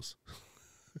pencils.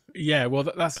 Yeah, well,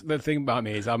 that's the thing about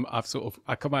me is I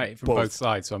come at it from both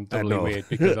sides, so I'm doubly weird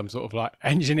because I'm sort of like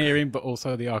engineering, but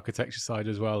also the architecture side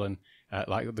as well, and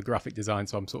like the graphic design.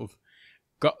 So I'm sort of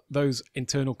got those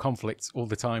internal conflicts all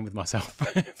the time with myself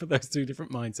for those two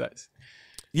different mindsets.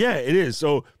 Yeah, it is.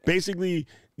 So basically,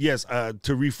 yes,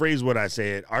 to rephrase what I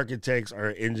said, architects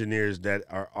are engineers that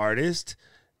are artists.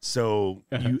 So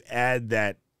you add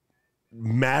that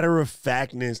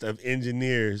matter-of-factness of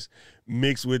engineers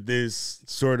mixed with this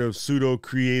sort of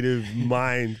pseudo-creative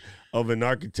mind of an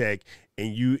architect,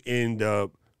 and you end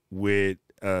up with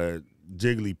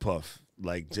Jigglypuff,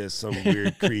 like just some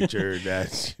weird creature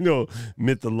that's,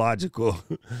 mythological.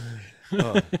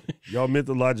 Y'all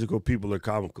mythological people are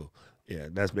comical. Yeah,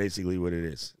 that's basically what it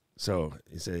is. So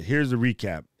it said, here's the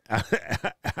recap.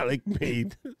 Alec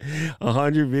made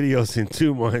 100 videos in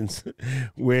 2 months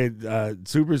with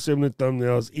super similar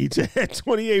thumbnails, each at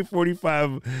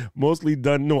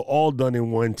 28:45, all done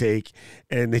in one take,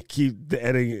 and they keep the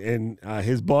editing, and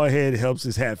his bald head helps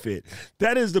his hat fit.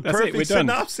 That's the perfect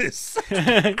synopsis.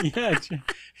 Yeah,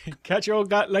 catch you all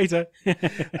later.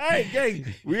 Hey,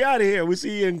 gang, we out of here. We'll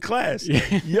see you in class.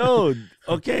 Yo,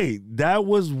 okay, that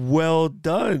was well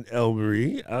done,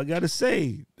 Elmarie. I gotta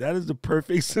say, That is the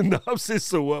perfect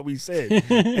synopsis of what we said.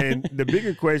 And the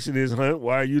bigger question is, Hunt,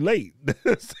 why are you late?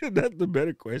 That's the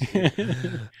better question.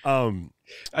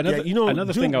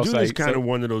 Another thing I'll say is kind of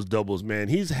one of those doubles, man.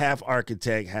 He's half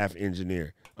architect, half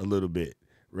engineer, a little bit,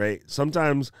 right?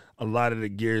 Sometimes a lot of the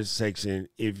gear section,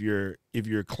 if you're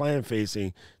client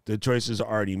facing, the choices are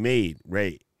already made,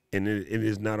 right? And it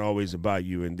is not always about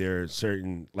you, and there are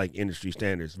certain like industry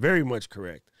standards. Very much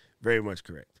correct. Very much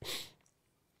correct.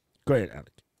 Go ahead, Alec.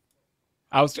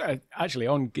 I was actually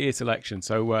on gear selection,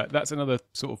 so that's another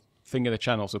sort of thing of the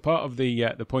channel. So part of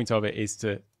the point of it is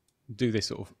to do this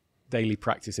sort of daily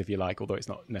practice, if you like, although it's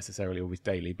not necessarily always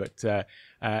daily, but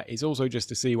it's also just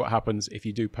to see what happens if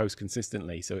you do post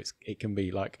consistently. So it can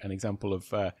be like an example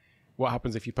of what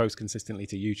happens if you post consistently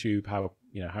to YouTube. How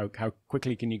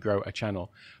quickly can you grow a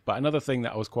channel? But another thing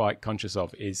that I was quite conscious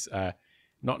of is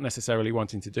not necessarily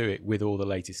wanting to do it with all the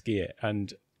latest gear,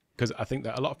 and because I think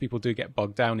that a lot of people do get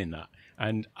bogged down in that.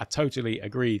 And I totally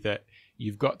agree that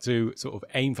you've got to sort of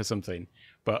aim for something,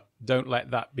 but don't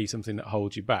let that be something that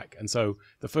holds you back. And so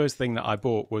the first thing that I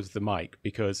bought was the mic,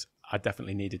 because I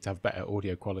definitely needed to have better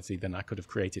audio quality than I could have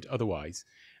created otherwise.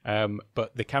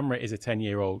 But the camera is a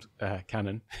 10-year-old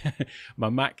Canon. My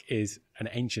Mac is an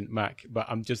ancient Mac, but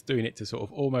I'm just doing it to sort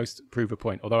of almost prove a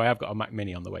point. Although I have got a Mac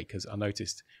Mini on the way, because I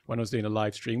noticed when I was doing a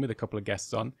live stream with a couple of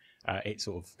guests on, it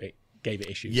gave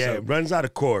it issues. Yeah, so, it runs out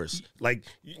of cores.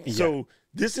 So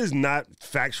this is not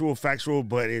factual,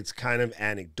 but it's kind of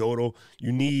anecdotal.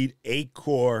 You need a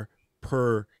core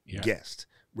per guest,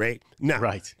 right? Now,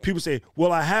 people say,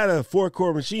 well, I had a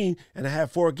 4-core machine and I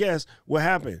had 4 guests. What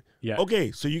happened? Yeah.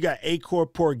 Okay, so you got a core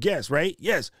per guest, right?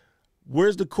 Yes.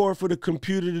 Where's the core for the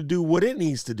computer to do what it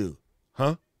needs to do?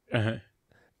 Huh? Uh-huh.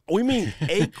 We mean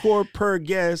a core per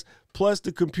guest, plus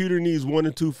the computer needs 1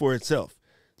 or 2 for itself.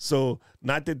 So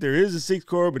not that there is a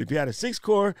 6-core, but if you had a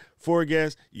 6-core, 4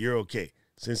 guests, you're okay.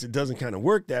 Since it doesn't kind of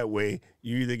work that way,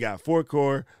 you either got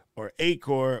 4-core or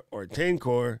 8-core or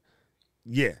 10-core.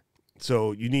 Yeah.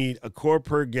 So you need a core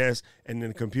per guest, and then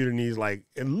the computer needs like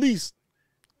at least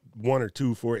 1 or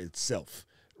 2 for itself,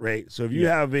 right? So if you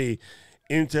have a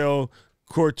Intel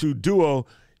Core 2 Duo,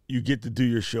 you get to do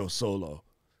your show solo.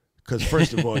 Because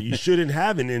first of all, you shouldn't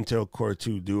have an Intel Core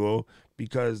 2 Duo,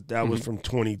 because that was from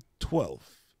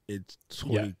 2012. It's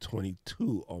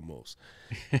 2022 almost.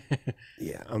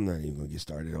 Yeah, I'm not even gonna get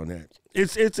started on that.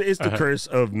 It's the curse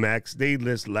of Macs. They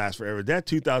last forever. That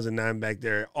 2009 back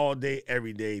there, all day,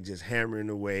 every day, just hammering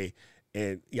away.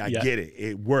 And I get it.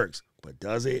 It works, but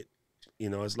does it?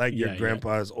 It's like your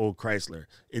grandpa's old Chrysler.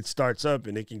 It starts up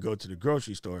and it can go to the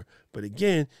grocery store. But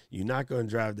again, you're not going to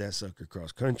drive that sucker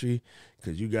cross country,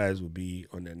 because you guys will be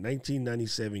on that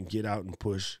 1997 get out and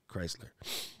push Chrysler.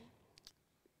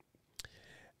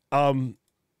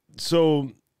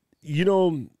 So,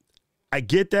 I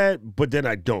get that, but then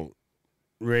I don't,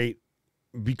 right?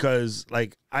 Because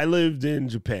like I lived in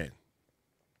Japan,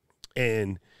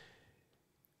 and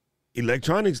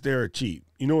electronics there are cheap.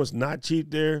 You know what's not cheap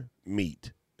there?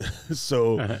 Meat.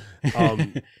 So,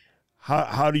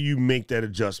 how do you make that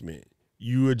adjustment?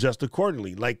 You adjust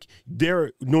accordingly. Like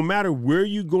no matter where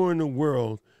you go in the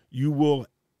world, you will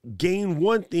gain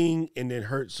one thing and then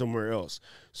hurt somewhere else.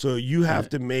 So you have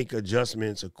to make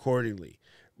adjustments accordingly,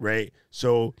 right?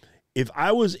 So if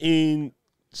I was in,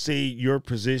 say, your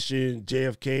position,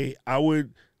 JFK, I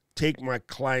would take my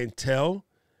clientele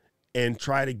and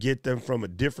try to get them from a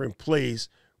different place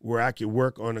where I could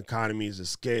work on economies of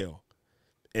scale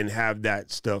and have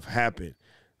that stuff happen.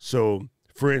 So,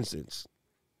 for instance,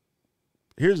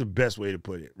 here's the best way to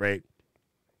put it, right?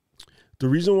 The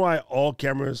reason why all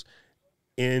cameras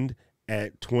end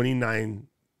at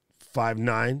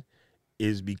 29.59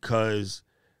 is because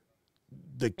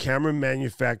the camera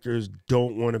manufacturers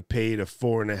don't want to pay the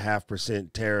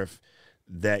 4.5% tariff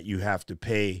that you have to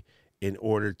pay in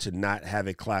order to not have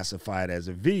it classified as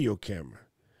a video camera.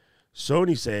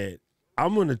 Sony said,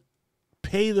 I'm going to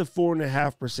pay the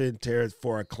 4.5% tariff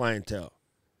for our clientele.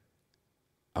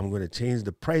 I'm going to change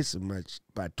the price of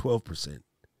by 12%.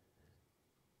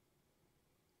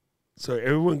 So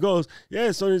everyone goes, yeah,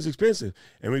 Sony's expensive.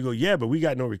 And we go, yeah, but we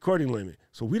got no recording limit.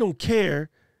 So we don't care.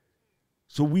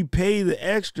 So we pay the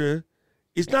extra.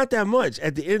 It's not that much.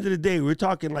 At the end of the day, we're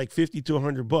talking like $50 to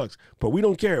 $100, but we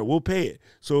don't care. We'll pay it.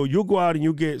 So you'll go out and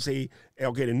you'll get, say,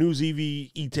 okay, the new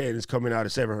ZV E10 is coming out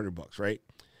at $700, right?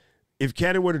 If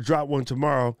Canon were to drop one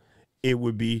tomorrow, it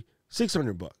would be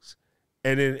 $600.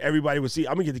 And then everybody would see,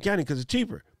 I'm going to get the Canon because it's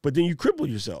cheaper. But then you cripple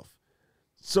yourself.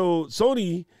 So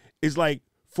Sony is like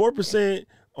 4%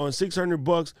 on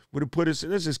 $600 would have put us,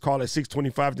 let's just call it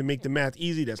 $625 to make the math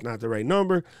easy. That's not the right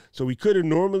number. So we could have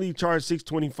normally charged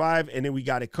 $625 and then we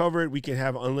got it covered. We can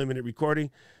have unlimited recording.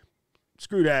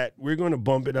 Screw that. We're going to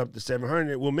bump it up to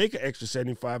 $700. We'll make an extra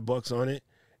 $75 on it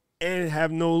and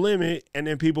have no limit, and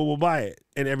then people will buy it,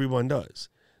 and everyone does.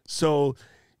 So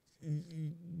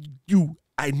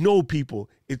I know, people,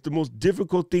 it's the most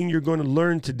difficult thing you're going to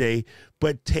learn today,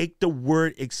 but take the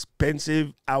word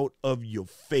expensive out of your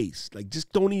face. Like,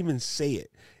 just don't even say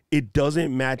it. It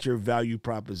doesn't match your value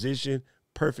proposition.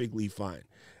 Perfectly fine.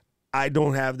 I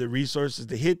don't have the resources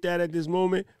to hit that at this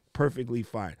moment. Perfectly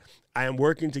fine. I am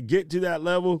working to get to that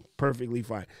level. Perfectly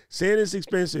fine. Saying it's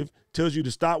expensive tells you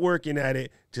to stop working at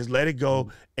it, just let it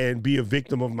go, and be a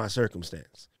victim of my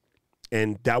circumstance.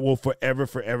 And that will forever,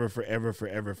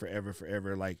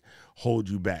 like, hold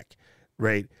you back,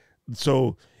 right?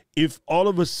 So if all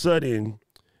of a sudden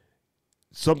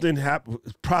something happens,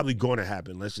 probably going to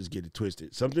happen, let's just get it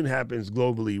twisted. Something happens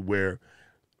globally where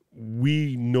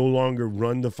we no longer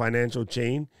run the financial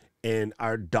chain and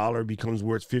our dollar becomes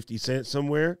worth 50 cents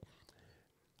somewhere,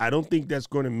 I don't think that's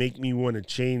going to make me want to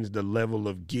change the level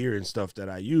of gear and stuff that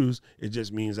I use. It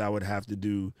just means I would have to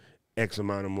do X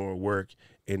amount of more work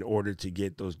in order to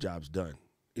get those jobs done.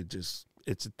 It's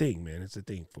a thing, man. It's a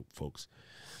thing, folks.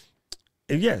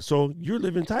 And yeah, so you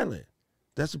live in Thailand.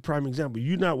 That's a prime example.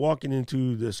 You're not walking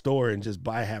into the store and just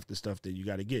buy half the stuff that you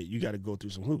got to get. You got to go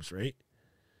through some hoops, right?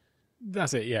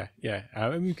 That's it, yeah. I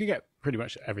mean, you can get pretty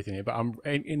much everything here, but I'm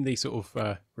in the sort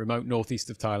of remote northeast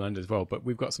of Thailand as well. But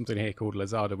we've got something here called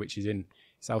Lazada, which is in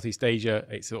Southeast Asia.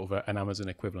 It's sort of an Amazon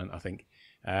equivalent, I think.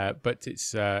 But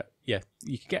it's,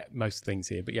 you can get most things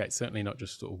here. But yeah, it's certainly not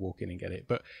just sort of walk in and get it.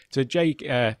 But to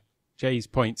Jay's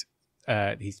point,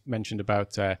 he's mentioned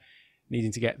about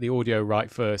needing to get the audio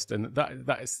right first. And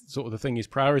that is sort of the thing, is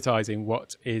prioritizing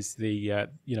what is the,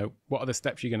 what are the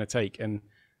steps you're going to take. And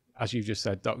as you've just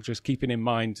said, Doc, just keeping in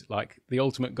mind like the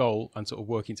ultimate goal and sort of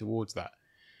working towards that.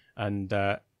 And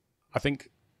I think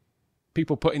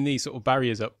people putting these sort of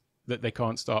barriers up that they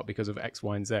can't start because of X,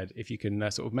 Y, and Z, if you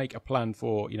can sort of make a plan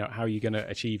for, how you're going to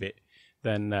achieve it,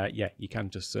 then you can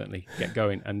just certainly get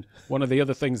going. And one of the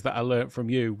other things that I learned from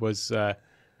you was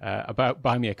about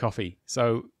Buy Me a Coffee.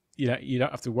 So, you don't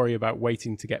have to worry about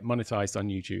waiting to get monetized on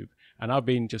YouTube. And I've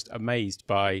been just amazed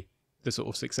by the sort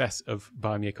of success of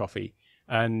Buy Me a Coffee.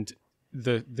 And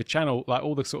the channel, like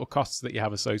all the sort of costs that you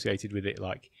have associated with it,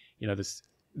 like,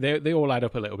 they all add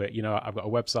up a little bit. I've got a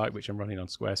website which I'm running on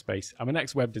Squarespace. I'm an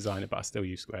ex-web designer, but I still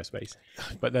use Squarespace.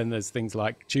 But then there's things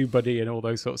like TubeBuddy and all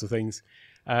those sorts of things.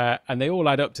 And they all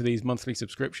add up to these monthly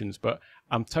subscriptions, but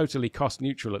I'm totally cost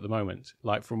neutral at the moment.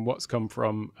 Like from what's come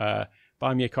from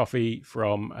Buy Me a Coffee,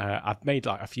 from I've made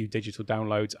like a few digital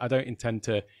downloads. I don't intend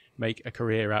to make a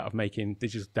career out of making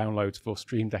digital downloads for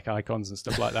Stream Deck icons and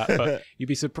stuff like that. But you'd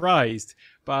be surprised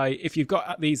by, if you've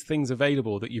got these things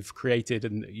available that you've created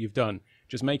and that you've done,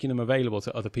 just making them available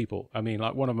to other people. I mean,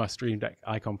 like one of my Stream Deck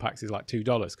icon packs is like $2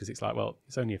 because it's like, well,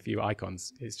 it's only a few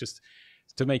icons. It's just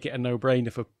to make it a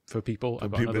no-brainer for people.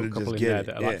 I've got another couple in there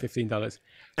that are like $15.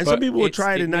 And some people will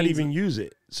try it and not even use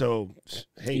it. So,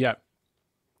 hey. Yeah.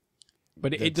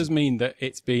 But it does mean that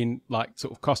it's been like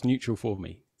sort of cost neutral for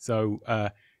me. So,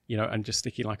 and just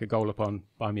sticking like a goal upon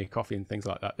Buy Me a Coffee and things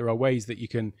like that. There are ways that you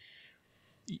can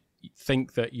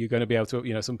think that you're going to be able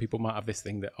to, some people might have this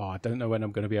thing that, I don't know when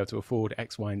I'm going to be able to afford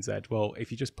X, Y, and Z. Well,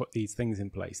 if you just put these things in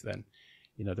place, then,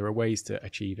 there are ways to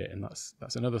achieve it. And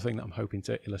that's another thing that I'm hoping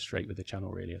to illustrate with the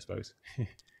channel, really, I suppose.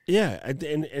 Yeah.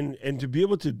 And to be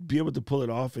able to pull it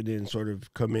off and then sort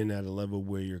of come in at a level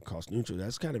where you're cost neutral,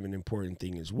 that's kind of an important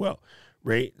thing as well.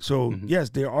 Right. So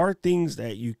yes, there are things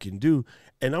that you can do.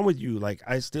 And I'm with you. Like,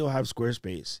 I still have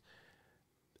Squarespace.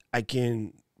 I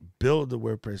can build the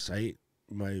WordPress site.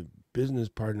 My business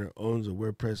partner owns a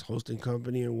WordPress hosting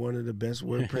company and one of the best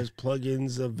WordPress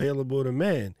plugins available to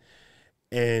man.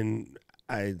 And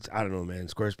I don't know, man.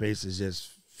 Squarespace is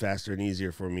just faster and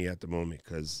easier for me at the moment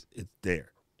because it's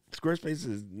there. Squarespace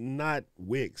is not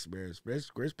Wix, man.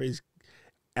 Squarespace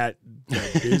at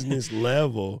the business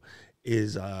level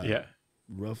is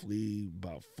roughly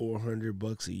about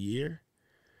 $400 a year.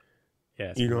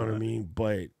 Yeah, you know what I mean?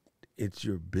 But it's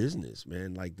your business,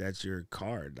 man. Like, that's your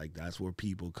card. Like, that's where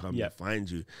people come to find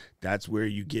you. That's where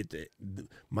you get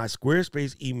my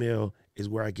Squarespace email is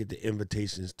where I get the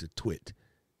invitations to Twit,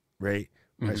 right?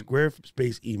 My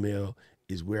Squarespace email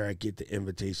is where I get the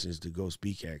invitations to go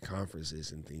speak at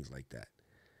conferences and things like that.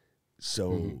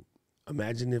 So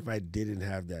imagine if I didn't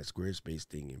have that Squarespace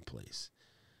thing in place.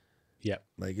 Yeah.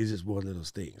 Like, it's just one of those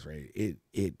things, right?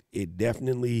 It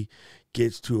definitely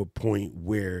gets to a point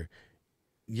where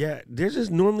yeah, there's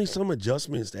just normally some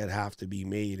adjustments that have to be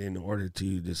made in order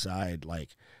to decide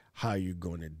like how you're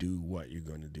going to do what you're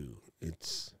going to do.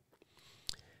 It's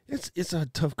a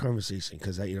tough conversation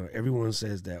because everyone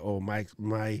says that, oh, my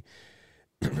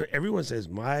everyone says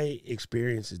my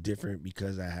experience is different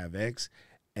because I have X,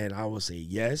 and I will say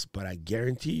yes, but I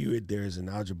guarantee you there's an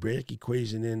algebraic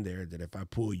equation in there that if I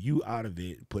pull you out of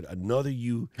it, put another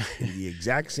you in the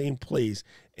exact same place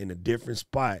in a different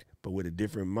spot, but with a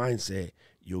different mindset,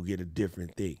 you'll get a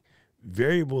different thing.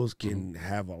 Variables can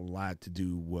have a lot to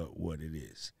do what it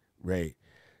is, right?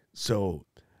 So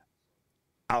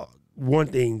one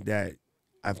thing that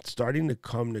I'm starting to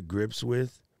come to grips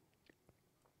with,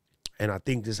 and I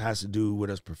think this has to do with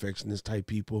us perfectionist type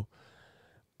people,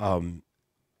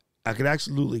 I could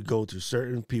absolutely go to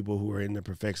certain people who are in the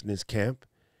perfectionist camp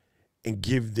and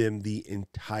give them the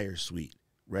entire suite,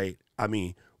 right? I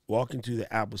mean, walk into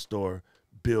the Apple store,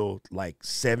 build like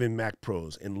 7 Mac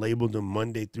Pros and label them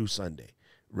Monday through Sunday,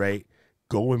 right?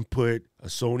 Go and put a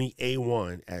Sony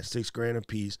A1 at $6,000 a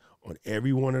piece on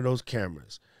every one of those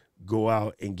cameras. Go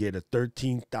out and get a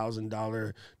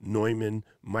 $13,000 Neumann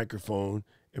microphone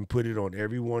and put it on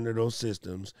every one of those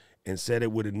systems and set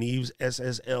it with a Neves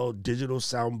SSL digital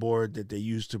soundboard that they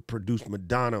use to produce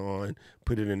Madonna on,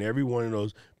 put it in every one of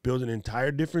those, build an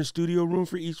entire different studio room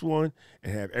for each one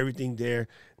and have everything there.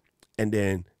 And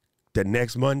then the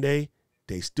next Monday,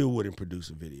 they still wouldn't produce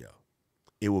a video.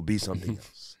 It will be something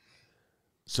else.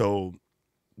 So,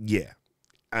 yeah.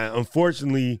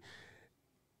 Unfortunately,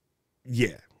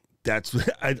 yeah.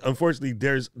 Unfortunately,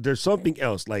 there's something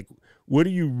else. Like, what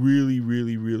are you really,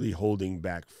 really, really holding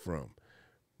back from?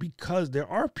 Because there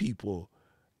are people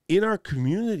in our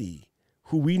community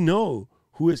who we know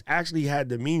who has actually had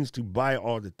the means to buy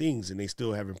all the things and they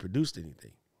still haven't produced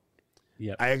anything.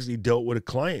 Yeah, I actually dealt with a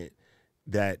client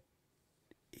that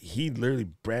he literally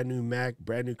brand new Mac,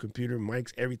 brand new computer,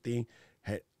 mics, everything,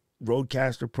 had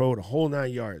Rodecaster Pro, the whole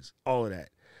 9 yards, all of that,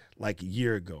 like a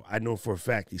year ago. I know for a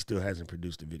fact he still hasn't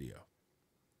produced a video.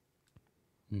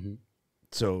 Mm-hmm.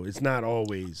 So it's not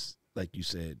always, like you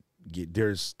said,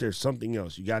 there's something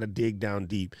else. You got to dig down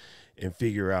deep and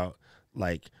figure out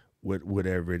like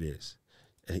whatever it is.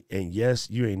 And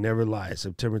yes, you ain't never lied.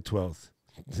 September 12th,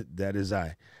 that is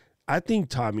I. I think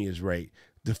Tommy is right.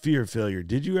 The fear of failure.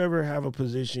 Did you ever have a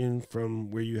position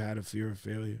from where you had a fear of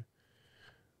failure?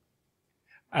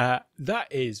 That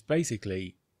is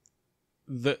basically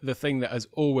the thing that has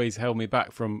always held me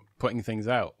back from putting things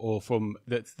out, or from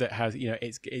that has,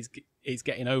 it's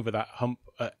getting over that hump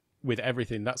with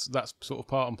everything. That's sort of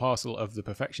part and parcel of the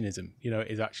perfectionism,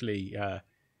 is actually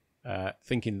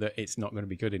thinking that it's not going to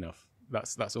be good enough.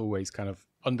 That's always kind of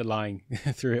underlying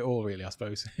through it all, really, I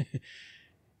suppose.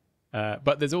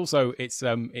 But there's also it's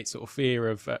sort of fear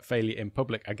of failure in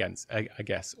public, I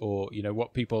guess, or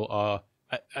what people are.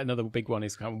 Another big one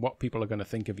is kind of what people are going to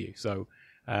think of you. So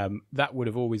that would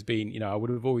have always been, I would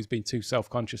have always been too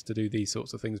self-conscious to do these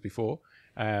sorts of things before.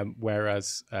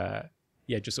 Whereas,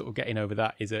 just sort of getting over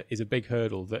that is a big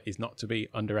hurdle that is not to be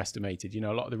underestimated.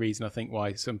 A lot of the reason I think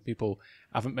why some people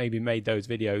haven't maybe made those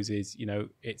videos is,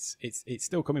 it's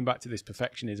still coming back to this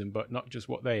perfectionism, but not just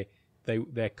what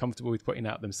they're comfortable with putting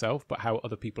out themselves, but how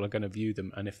other people are going to view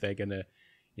them, and if they're going to,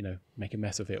 make a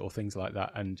mess of it or things like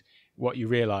that. And what you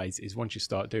realize is once you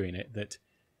start doing it, that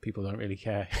people don't really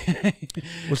care.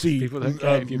 Well, see, people don't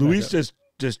care if you Luis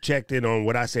just checked in on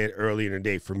what I said earlier in the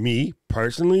day. For me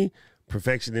personally,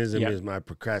 perfectionism is my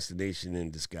procrastination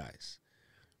in disguise.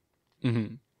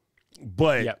 Mm-hmm.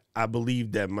 But I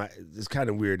believe that it's kind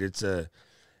of weird. It's a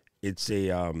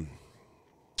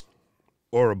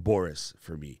Ouroboros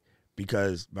for me,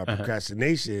 because my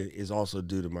procrastination is also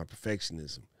due to my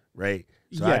perfectionism, right?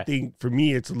 So I think for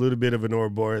me, it's a little bit of an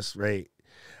Ouroboros, right?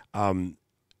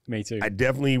 Me too. I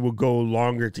definitely will go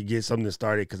longer to get something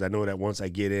started because I know that once I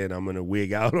get in, I'm going to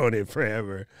wig out on it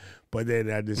forever. But then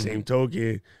at the same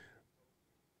token,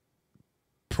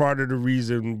 part of the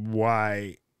reason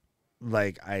why,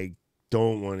 like, I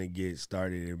don't want to get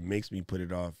started, it makes me put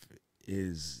it off,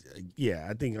 is,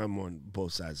 I think I'm on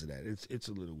both sides of that. It's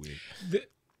a little weird.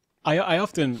 I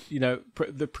often,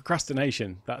 the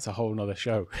procrastination, that's a whole nother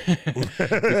show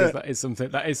because that is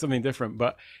something different.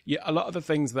 But a lot of the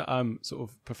things that I'm sort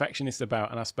of perfectionist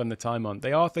about and I spend the time on,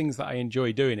 they are things that I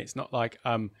enjoy doing. It's not like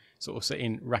I'm sort of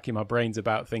sitting racking my brains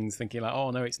about things thinking like,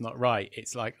 oh no, it's not right.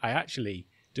 It's like I actually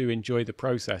do enjoy the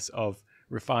process of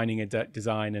refining a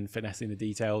design and finessing the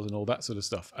details and all that sort of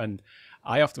stuff. And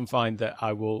I often find that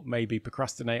I will maybe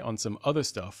procrastinate on some other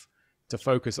stuff to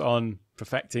focus on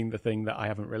perfecting the thing that I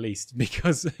haven't released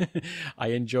because I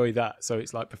enjoy that. So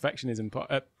it's like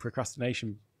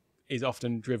procrastination is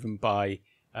often driven by,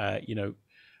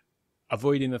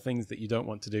 avoiding the things that you don't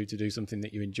want to do something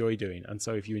that you enjoy doing. And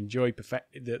so if you enjoy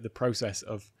the process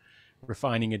of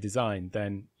refining a design,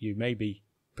 then you may be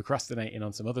procrastinating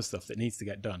on some other stuff that needs to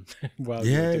get done while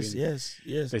you're doing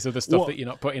this other stuff that you're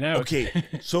not putting out. Okay,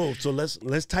 so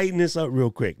let's tighten this up real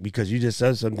quick, because you just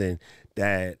said something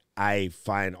that I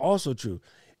find also true.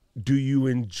 Do you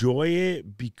enjoy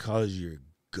it because you're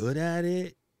good at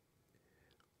it,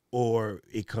 or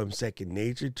it comes second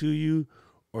nature to you,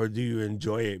 or do you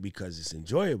enjoy it because it's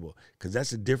enjoyable? Because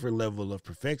that's a different level of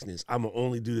perfectionist. I'm going to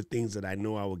only do the things that I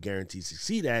know I will guarantee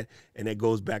succeed at, and that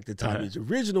goes back to Tommy's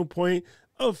original point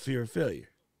of fear of failure.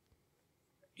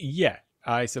 Yeah,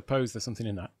 I suppose there's something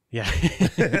in that. Yeah.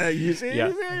 You see?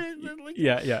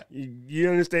 Yeah. You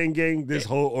understand, gang, this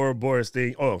whole Ouroboros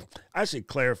thing. Oh, I should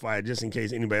clarify it just in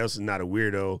case anybody else is not a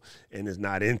weirdo and is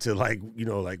not into like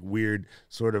weird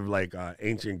sort of like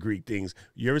ancient Greek things.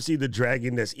 You ever see the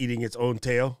dragon that's eating its own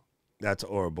tail? That's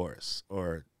Ouroboros.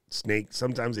 Or snake.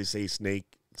 Sometimes they say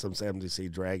snake. Sometimes they say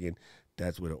dragon.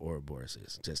 That's what an Ouroboros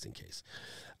is, just in case.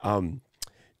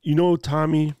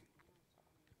 Tommy,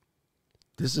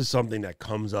 this is something that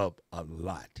comes up a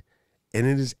lot. And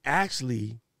it is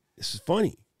actually, this is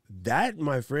funny. That,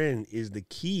 my friend, is the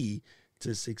key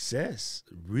to success,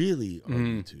 really, on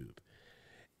YouTube,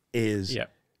 is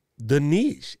the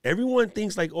niche. Everyone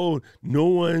thinks like, oh, no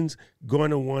one's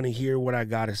going to want to hear what I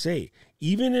got to say.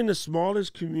 Even in the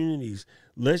smallest communities,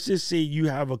 let's just say you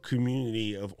have a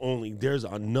community of there's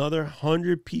another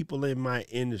 100 people in my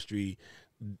industry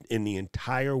in the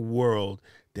entire world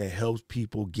that helps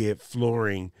people get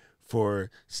flooring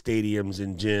for stadiums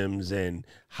and gyms and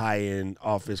high-end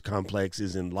office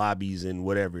complexes and lobbies and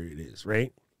whatever it is,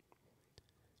 right?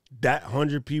 That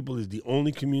 100 people is the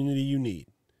only community you need.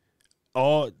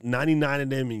 All 99 of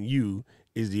them and you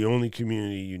is the only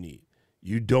community you need.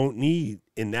 You don't need,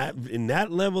 in that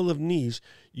level of niche,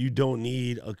 you don't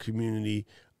need a community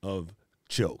of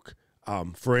choke.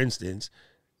 For instance,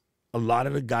 a lot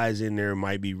of the guys in there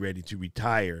might be ready to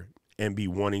retire and be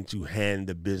wanting to hand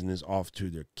the business off to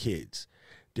their kids.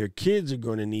 Their kids are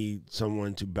going to need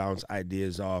someone to bounce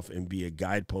ideas off and be a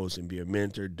guidepost and be a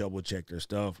mentor, double check their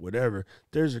stuff, whatever.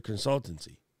 There's a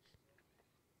consultancy.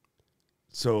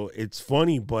 So it's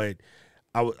funny, but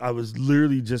I was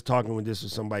literally just talking with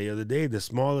somebody the other day. The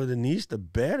smaller the niche, the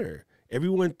better.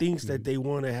 Everyone thinks that they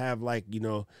want to have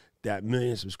that 1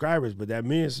 million subscribers, but that 1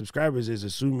 million subscribers is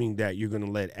assuming that you're going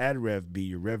to let ad rev be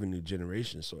your revenue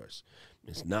generation source.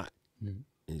 It's not.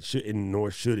 It should, and nor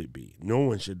should it be. No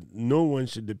one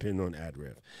should depend on ad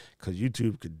rev, because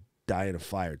YouTube could die in a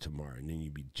fire tomorrow and then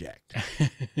you'd be jacked.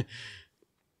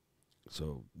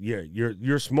 So yeah,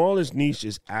 your smallest niche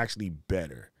is actually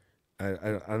better.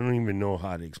 I don't even know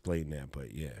how to explain that,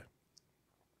 but yeah.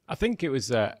 I think it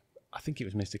was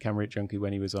Mr. Camera Junkie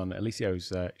when he was on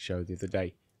Alicio's show the other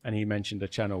day, and he mentioned a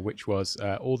channel which was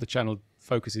all the channel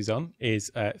focuses on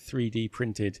is 3D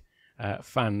printed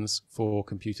fans for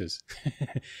computers.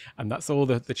 And that's all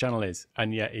the channel is,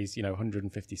 and yet he's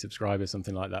 150 subscribers,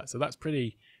 something like that. So that's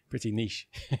pretty niche.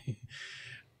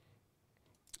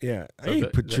 Yeah. So hey,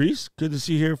 Patrice, good to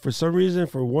see you here. For some reason,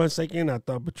 for 1 second, I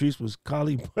thought Patrice was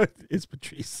Kali, but it's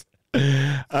Patrice.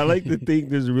 I like to think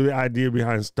there's a really idea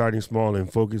behind starting small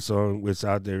and focus on what's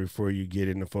out there before you get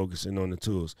into focusing on the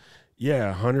tools.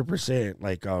 Yeah, 100%.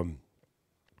 Like,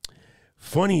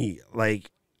 funny, like,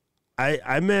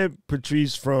 I met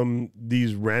Patrice from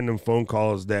these random phone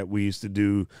calls that we used to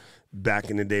do back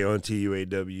in the day on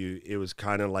TUAW. It was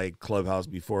kind of like Clubhouse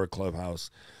before Clubhouse.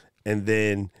 And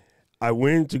then I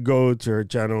went to go to her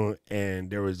channel, and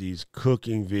there was these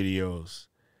cooking videos.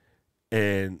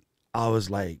 And I was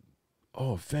like,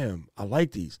 oh, fam, I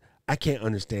like these. I can't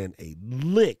understand a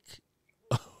lick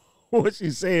what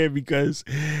she's saying because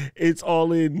it's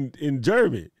all in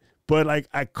German. But, like,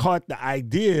 I caught the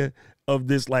idea of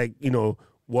this, like,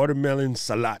 watermelon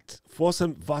salad,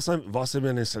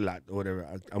 watermelon salad, or whatever.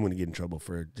 I'm going to get in trouble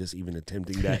for just even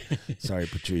attempting that. Sorry,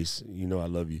 Patrice. I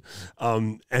love you.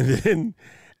 And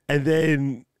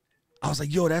then I was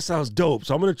like, yo, that sounds dope.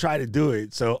 So I'm going to try to do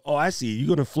it. So, I see. You're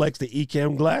going to flex the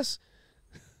Ecamm glass?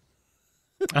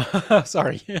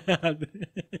 Sorry.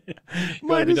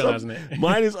 Mine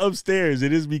is upstairs.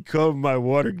 It has become my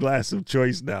water glass of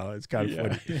choice now. It's kind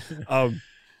of funny.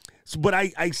 But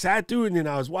I sat through it, and then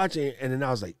I was watching it, and then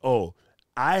I was like, oh,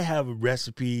 I have a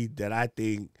recipe that I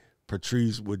think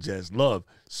Patrice would just love.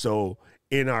 So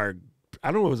in our,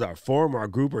 I don't know if it was our forum, our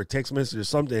group, or text message or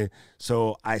something,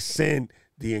 so I sent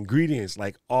the ingredients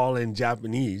like all in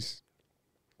Japanese.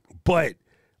 But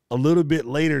a little bit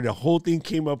later, the whole thing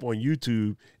came up on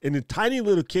YouTube in the tiny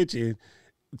little kitchen.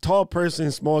 tall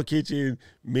person, small kitchen,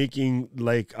 making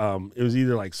like it was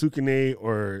either like sukune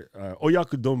or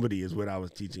oyakodonburi is what I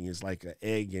was teaching. It's like an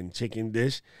egg and chicken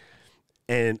dish.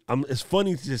 And it's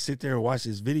funny to just sit there and watch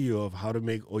this video of how to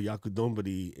make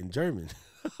oyakodonburi in German.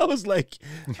 I was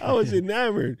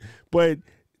enamored. But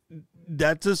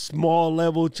that's a small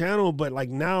level channel. But like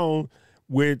now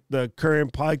with the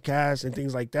current podcasts and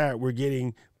things like that, we're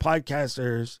getting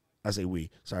podcasters. I say we,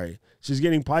 sorry. She's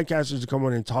getting podcasters to come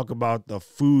on and talk about the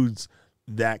foods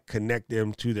that connect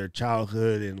them to their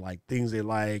childhood and like things they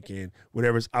like and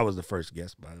whatever. I was the first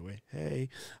guest, by the way. Hey.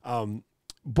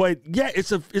 But yeah,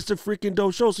 it's a freaking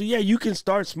dope show. So yeah, you can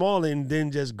start small and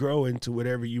then just grow into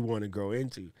whatever you want to grow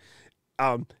into.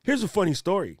 Here's a funny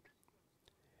story.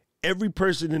 Every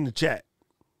person in the chat,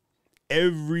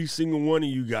 every single one of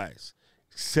you guys,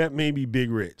 except maybe Big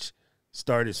Rich,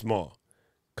 started small.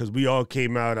 Because we all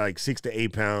came out like 6 to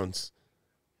 8 pounds,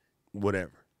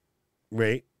 whatever,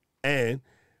 right? And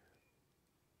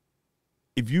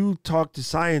if you talk to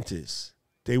scientists,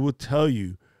 they will tell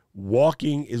you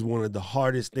walking is one of the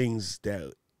hardest things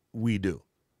that we do.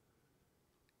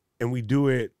 And we do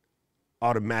it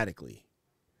automatically.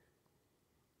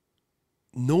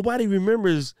 Nobody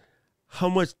remembers how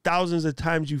much thousands of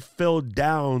times you fell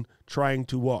down trying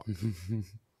to walk.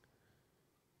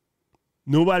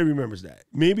 Nobody remembers that.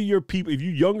 Maybe your people, if you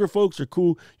younger folks are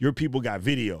cool, your people got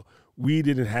video. We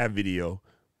didn't have video.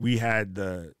 We had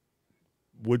the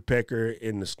woodpecker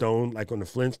in the stone, like on the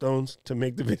Flintstones, to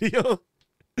make the video.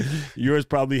 Yours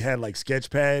probably had like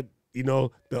Sketchpad, you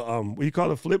know, the what do you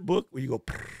call it, flip book, where you go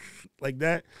like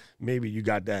that. Maybe you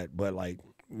got that. But like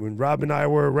when Rob and I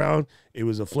were around, it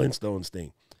was a Flintstones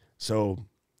thing. So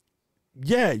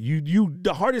yeah, you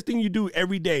the hardest thing you do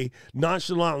every day,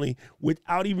 nonchalantly,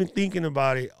 without even thinking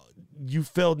about it, you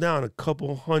fell down a couple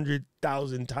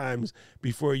 100,000 times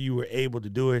before you were able to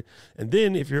do it. And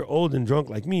then if you're old and drunk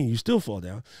like me, you still fall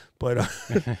down. But,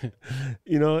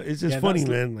 you know, it's just funny,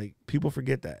 man. Like, people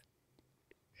forget that.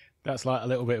 That's like a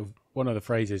little bit of one of the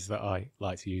phrases that I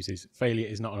like to use is failure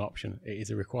is not an option. It is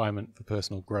a requirement for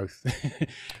personal growth.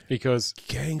 Because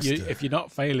if you're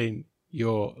not failing,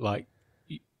 you're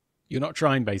not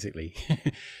trying, basically.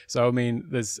 So, I mean,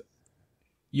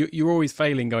 you're always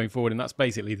failing going forward, and that's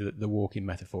basically the walking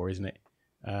metaphor, isn't it?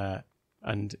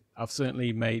 And I've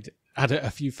certainly had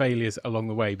a few failures along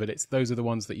the way, but those are the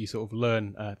ones that you sort of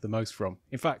learn the most from.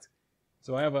 In fact,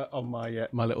 so I have on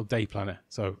my little day planner.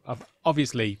 So I've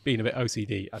obviously been a bit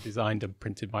OCD. I designed and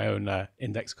printed my own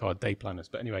index card day planners.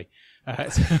 But anyway,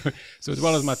 so as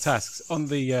well as my tasks on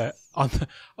the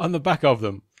back of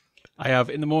them, I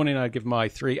have in the morning I give my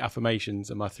 3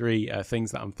 affirmations and my 3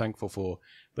 things that I'm thankful for.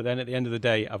 But then at the end of the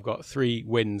day, I've got 3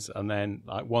 wins and then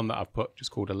like one that I've put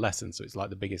just called a lesson. So it's like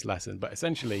the biggest lesson. But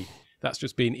essentially, that's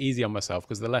just being easy on myself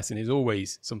because the lesson is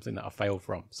always something that I failed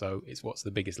from. So it's what's the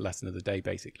biggest lesson of the day,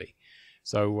 basically.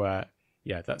 So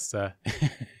yeah, that's I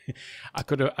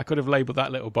could have labeled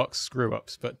that little box screw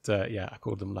ups, but yeah, I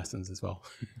called them lessons as well.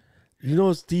 You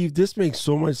know, Steve, this makes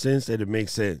so much sense that it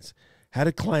makes sense. Had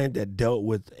a client that dealt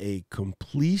with a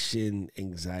completion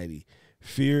anxiety,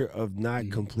 fear of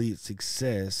not complete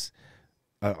success.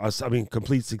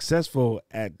 Complete successful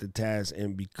at the task,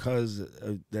 and because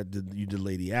of that, you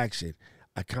delay the action.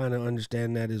 I kind of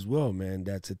understand that as well, man.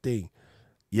 That's a thing.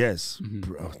 Yes,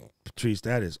 bro, Patrice,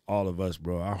 that is all of us,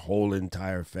 bro. Our whole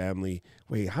entire family.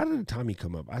 Wait, how did the Tommy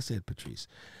come up? I said Patrice.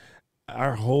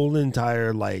 Our whole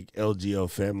entire like LGO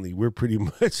family, we're pretty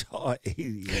much all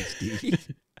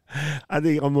ADHD. I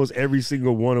think almost every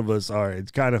single one of us are. It's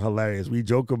kind of hilarious. We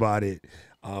joke about it,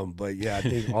 but yeah, I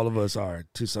think all of us are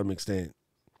to some extent.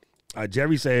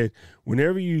 Jerry said,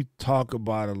 whenever you talk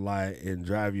about a lie and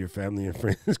drive your family and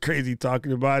friends crazy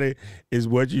talking about it is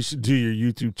what you should do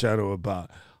your YouTube channel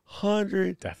about.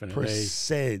 100%.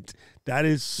 Definitely. That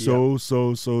is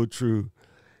so true.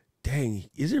 Dang,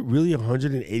 is it really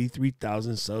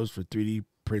 183,000 subs for 3D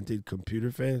printed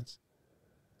computer fans?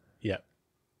 Yeah.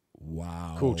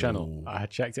 Wow. Cool channel. I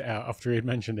checked it out after he had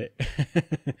mentioned it.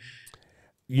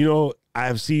 You know, I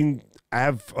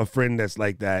have a friend that's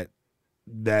like that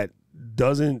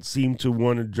doesn't seem to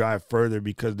want to drive further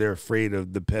because they're afraid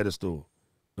of the pedestal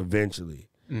eventually.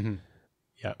 Mm-hmm.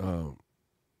 Yeah.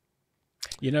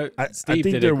 I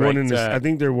think they're one in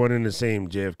the same,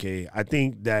 JFK. I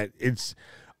think that it's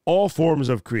all forms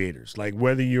of creators, like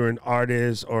whether you're an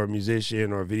artist or a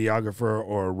musician or a videographer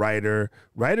or a writer.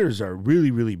 Writers are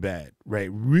really, really bad, right?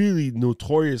 Really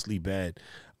notoriously bad.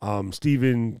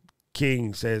 Stephen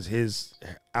King says his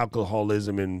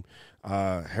alcoholism and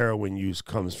heroin use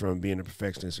comes from being a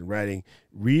perfectionist in writing.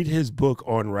 Read his book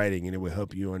on writing, and it will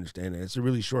help you understand it. It's a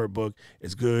really short book.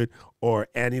 It's good. Or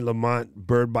Annie Lamott,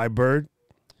 Bird by Bird.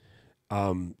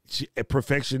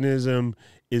 Perfectionism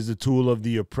is the tool of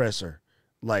the oppressor.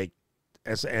 Like,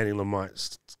 that's Annie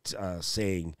Lamott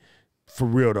saying. For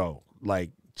real, though.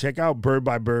 Like, check out Bird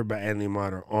by Annie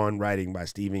Lamott or On Writing by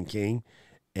Stephen King,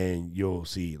 and you'll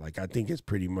see. Like, I think it's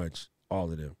pretty much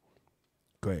all of them.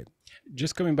 Go ahead.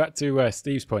 Just coming back to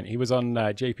Steve's point, he was on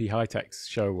JP High-Tech's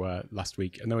show last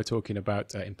week, and they were talking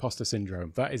about imposter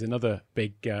syndrome. That is another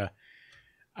big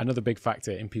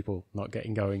factor in people not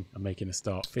getting going and making a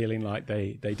start, feeling like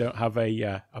they don't have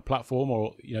a platform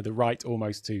or the right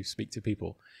almost to speak to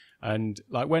people. And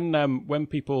like when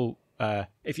people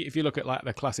if you look at like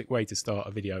the classic way to start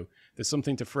a video, there's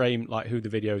something to frame like who the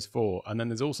video is for, and then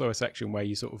there's also a section where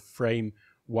you sort of frame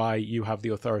why you have the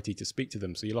authority to speak to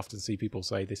them. So you'll often see people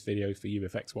say, this video is for you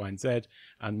if X, Y, and Z,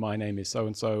 and my name is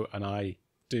so-and-so, and I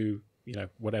do,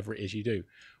 whatever it is you do.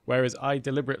 Whereas I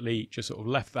deliberately just sort of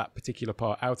left that particular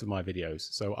part out of my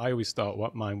videos. So I always start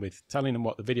mine with telling them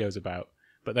what the video's about,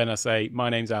 but then I say, my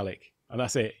name's Alec, and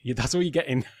that's it. That's all you're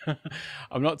getting.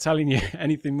 I'm not telling you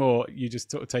anything more. You just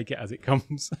sort of take it as it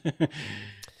comes.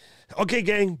 Okay,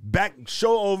 gang, back,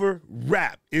 show over,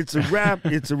 wrap. It's a wrap,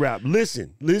 it's a wrap.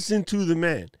 Listen to the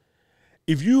man.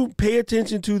 If you pay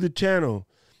attention to the channel,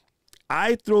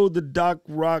 I throw the Doc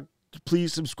Rock,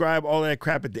 please subscribe, all that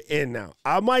crap at the end now.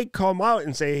 I might come out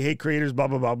and say, hey, creators, blah,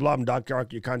 blah, blah, blah. I'm Doc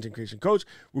Rock, your content creation coach.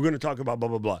 We're going to talk about blah,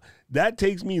 blah, blah. That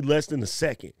takes me less than a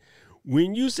second.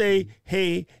 When you say,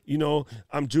 hey,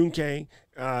 I'm Jun Kang,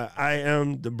 I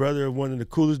am the brother of one of the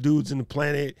coolest dudes in the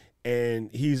planet, and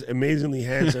he's amazingly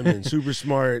handsome and super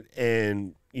smart,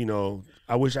 and,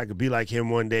 I wish I could be like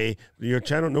him one day. Your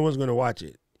channel, no one's going to watch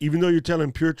it. Even though you're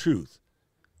telling pure truth,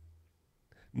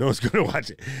 no one's going to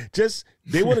watch it. Just,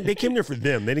 they came there for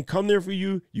them. They didn't come there for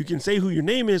you. You can say who your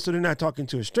name is so they're not talking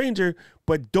to a stranger,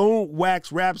 but don't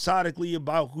wax rhapsodically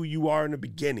about who you are in the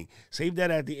beginning. Save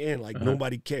that at the end, like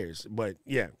nobody cares. But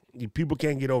yeah, people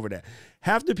can't get over that.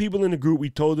 Half the people in the group, we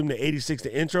told them to 86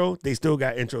 the intro, they still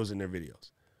got intros in their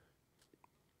videos.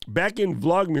 Back in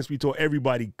Vlogmas, we told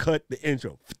everybody, cut the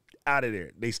intro out of there.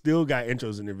 They still got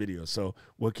intros in their videos. So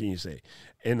what can you say?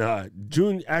 And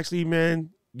June, actually,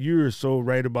 man, you're so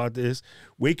right about this.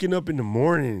 Waking up in the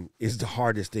morning is the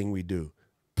hardest thing we do.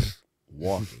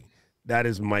 Walking. That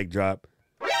is mic drop.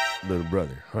 Little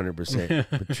brother,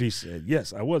 100%. Patrice said,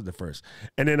 yes, I was the first.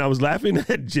 And then I was laughing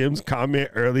at Jim's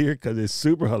comment earlier because it's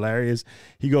super hilarious.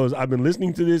 He goes, I've been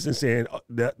listening to this and saying, oh,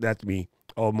 that's me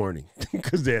all morning.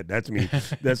 Because that's me.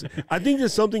 I think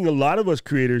there's something a lot of us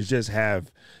creators just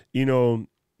have,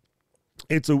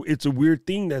 it's a weird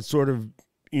thing that's sort of,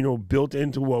 built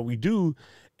into what we do.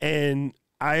 And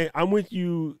I'm with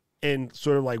you and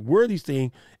sort of like Worthy's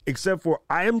thing, except for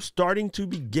I am starting to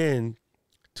begin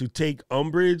to take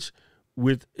umbrage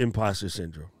with imposter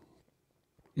syndrome.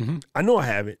 Mm-hmm. I know I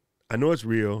have it. I know it's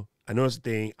real. I know it's a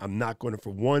thing. I'm not going to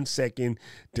for 1 second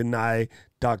deny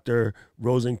Dr.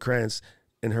 Rosencrantz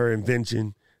and her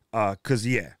invention. Because,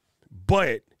 yeah.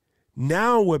 But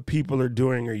now what people are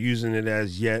doing are using it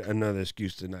as yet another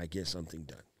excuse to not get something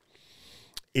done.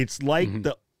 It's like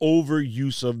the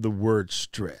overuse of the word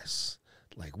stress.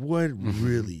 Like, what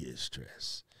really is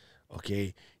stress?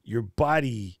 Okay? Your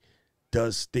body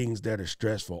does things that are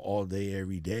stressful all day,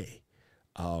 every day.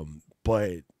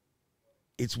 But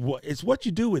it's what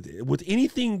you do with it. With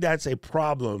anything that's a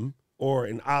problem or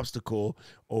an obstacle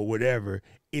or whatever,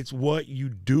 it's what you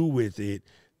do with it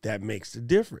that makes the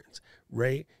difference,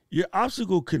 right? Your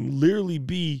obstacle can literally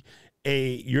be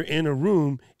you're in a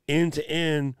room end to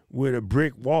end with a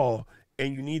brick wall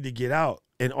and you need to get out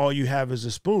and all you have is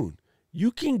a spoon.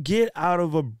 You can get out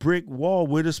of a brick wall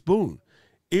with a spoon.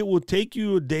 It will take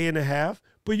you a day and a half,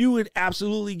 but you would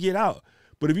absolutely get out.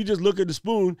 But if you just look at the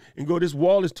spoon and go, this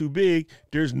wall is too big,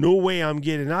 there's no way I'm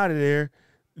getting out of there,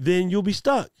 then you'll be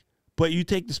stuck. But you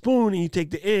take the spoon and you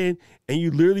take the end and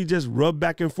you literally just rub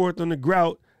back and forth on the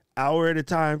grout, hour at a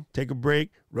time, take a break,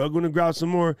 rub on the grout some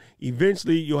more.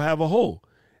 Eventually you'll have a hole.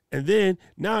 And then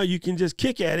now you can just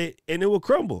kick at it and it will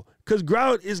crumble because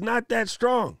grout is not that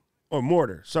strong. Or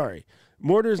mortar, sorry.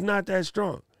 Mortar is not that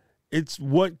strong. It's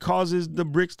what causes the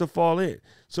bricks to fall in.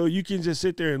 So you can just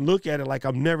sit there and look at it like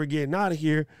I'm never getting out of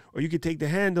here, or you can take the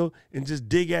handle and just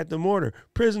dig at the mortar.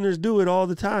 Prisoners do it all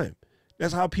the time.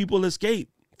 That's how people escape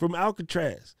from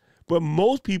Alcatraz. But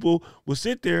most people will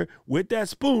sit there with that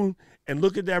spoon and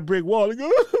look at that brick wall and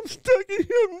go, oh, I'm stuck in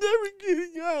here. I'm never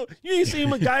getting out. You ain't seen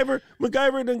MacGyver?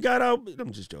 MacGyver done got out.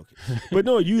 I'm just joking. But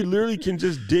no, you literally can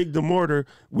just dig the mortar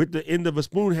with the end of a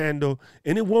spoon handle,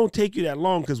 and it won't take you that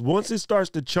long because once it starts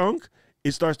to chunk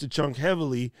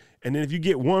heavily. And then if you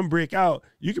get one brick out,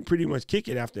 you can pretty much kick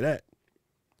it after that.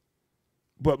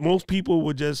 But most people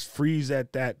will just freeze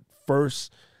at that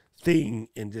first thing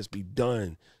and just be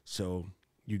done. So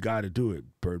you got to do it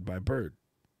bird by bird.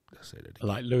 I'll say that again.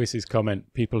 Like Lewis's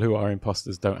comment, people who are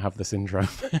imposters don't have the syndrome.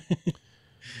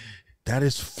 That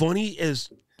is funny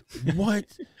as what?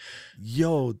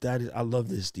 Yo, I love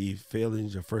this, Steve. Failing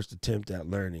is your first attempt at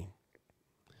learning.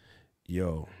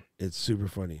 Yo, it's super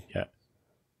funny. Yeah.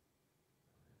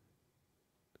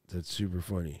 That's super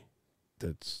funny.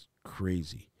 That's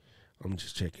crazy. I'm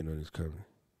just checking on his comment.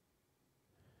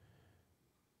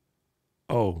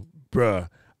 Oh, bruh,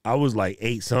 I was like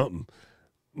 8 something.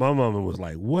 My mama was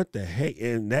like, what the heck?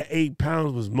 And that 8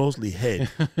 pounds was mostly head.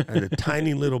 I had a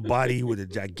tiny little body with a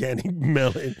gigantic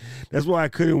melon. That's why I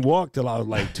couldn't walk till I was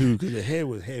like 2, because the head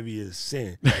was heavy as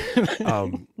sin.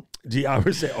 G.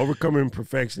 Albert said, overcoming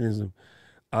perfectionism.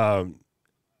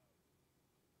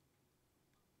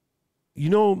 You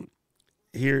know,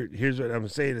 here's what I'm going to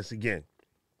say this again.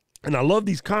 And I love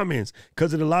these comments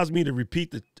because it allows me to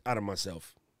repeat out of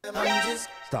myself.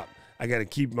 Stop. I got to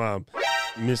keep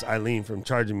Miss Eileen from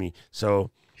charging me. So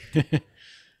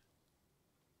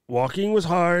walking was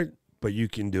hard, but you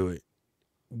can do it.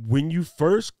 When you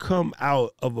first come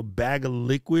out of a bag of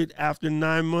liquid after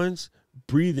 9 months,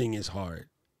 breathing is hard,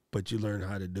 but you learn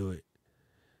how to do it.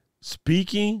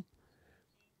 Speaking,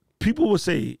 people will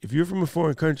say, if you're from a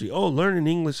foreign country, oh, learning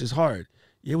English is hard.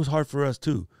 Yeah, it was hard for us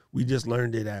too. We just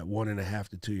learned it at 1.5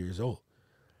 to 2 years old,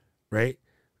 right?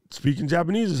 Speaking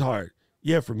Japanese is hard.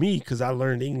 Yeah, for me, because I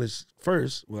learned English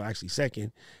first, well, actually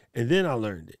second, and then I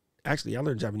learned it. Actually, I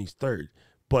learned Japanese third.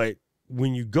 But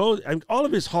when you go, and all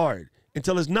of it's hard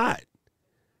until it's not,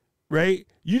 right?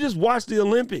 You just watch the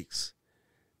Olympics.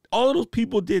 All of those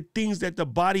people did things that the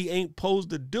body ain't supposed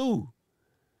to do,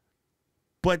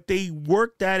 but they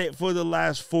worked at it for the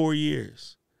last 4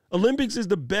 years. Olympics is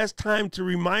the best time to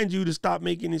remind you to stop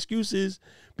making excuses,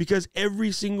 because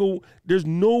there's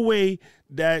no way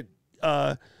that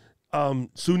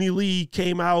Suni Lee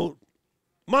came out,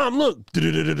 Mom, look.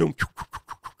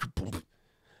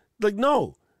 Like,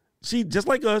 no. See, just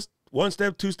like us, 1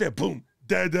 step, 2 step, boom,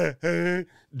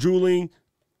 drooling,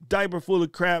 diaper full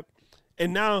of crap.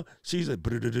 And now she's like,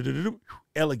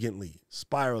 elegantly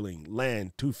spiraling,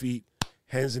 land 2 feet,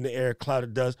 hands in the air, cloud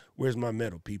of dust. Where's my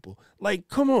medal, people? Like,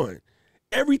 come on.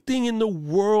 Everything in the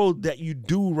world that you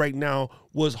do right now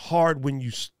was hard when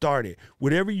you started.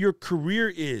 Whatever your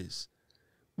career is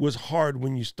was hard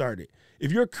when you started.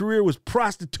 If your career was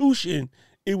prostitution,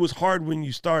 it was hard when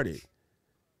you started.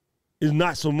 It's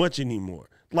not so much anymore.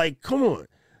 Like, come on.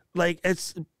 Like,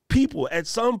 it's people, at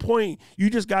some point, you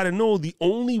just got to know the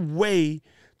only way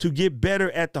to get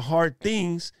better at the hard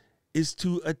things is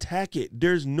to attack it.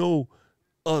 There's no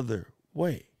other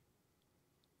way.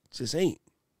 It just ain't.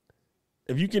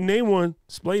 If you can name one,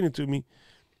 explain it to me.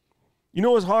 You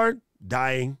know what's hard?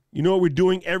 Dying. You know what we're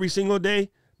doing every single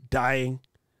day? Dying.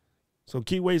 So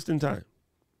keep wasting time.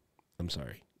 I'm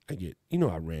sorry. I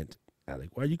rant. Alec,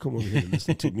 why you come over here to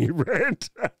listen to me rant?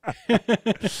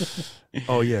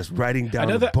 Oh, yes, writing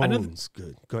down bones.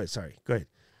 Good. Go ahead. Sorry. Go ahead.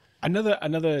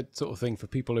 Another sort of thing for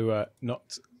people who are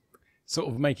not sort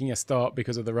of making a start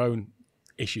because of their own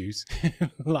issues,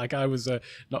 like I was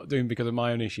not doing because of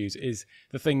my own issues, is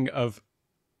the thing of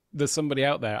there's somebody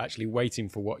out there actually waiting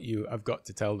for what you have got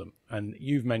to tell them. And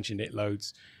you've mentioned it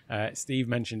loads. Steve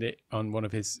mentioned it on one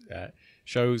of his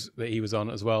shows that he was on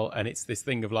as well. And it's this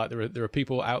thing of like, there are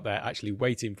people out there actually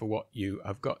waiting for what you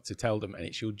have got to tell them. And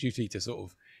it's your duty to sort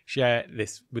of share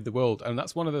this with the world. And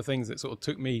that's one of the things that sort of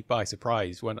took me by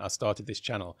surprise when I started this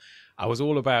channel. I was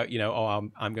all about,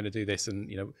 I'm going to do this, and,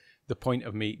 the point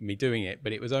of me doing it.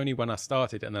 But it was only when I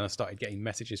started, and then I started getting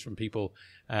messages from people,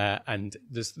 and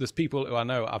there's people who I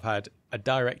know I've had a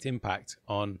direct impact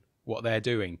on what they're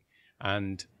doing,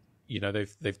 and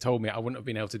they've told me I wouldn't have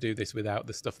been able to do this without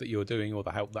the stuff that you're doing or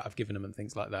the help that I've given them and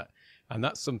things like that. And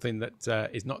that's something that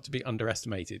is not to be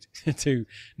underestimated. To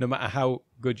no matter how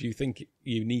good you think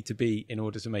you need to be in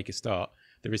order to make a start,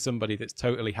 there is somebody that's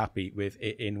totally happy with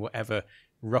it in whatever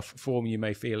rough form you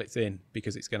may feel it's in,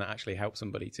 because it's going to actually help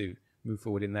somebody to move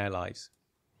forward in their lives.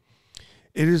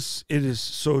 It is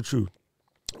so true.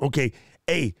 Okay,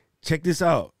 hey, check this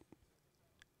out.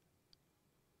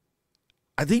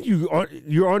 I think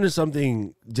you're onto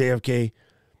something, JFK.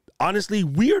 Honestly,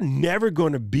 we are never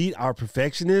going to beat our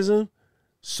perfectionism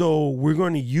So we're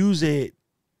going to use it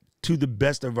to the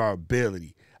best of our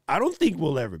ability. I don't think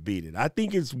we'll ever beat it. I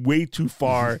think it's way too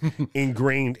far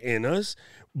ingrained in us.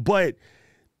 But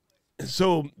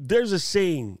so there's a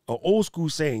saying, an old school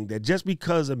saying, that just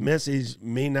because a message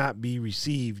may not be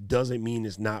received doesn't mean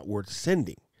it's not worth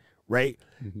sending, right?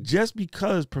 Mm-hmm. Just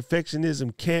because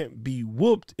perfectionism can't be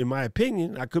whooped, in my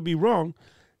opinion, I could be wrong,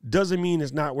 doesn't mean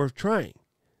it's not worth trying.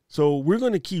 So we're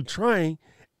going to keep trying,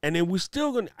 and then we're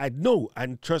still going to, I know,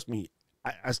 and trust me,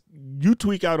 you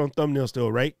tweak out on thumbnails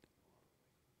still, right?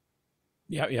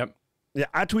 Yep. Yeah,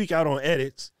 I tweak out on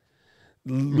edits.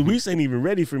 Luis ain't even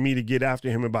ready for me to get after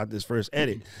him about this first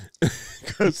edit.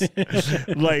 Because,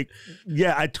 like,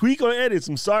 yeah, I tweak on edits.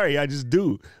 I'm sorry, I just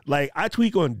do. Like, I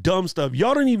tweak on dumb stuff.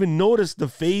 Y'all don't even notice the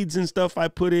fades and stuff I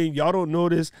put in. Y'all don't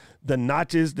notice the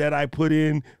notches that I put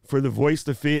in for the voice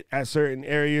to fit at certain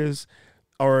areas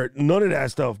or none of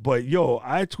that stuff. But, yo,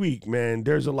 I tweak, man.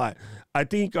 There's a lot. I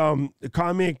think the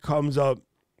comment comes up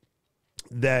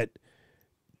that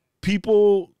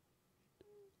people,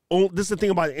 this is the thing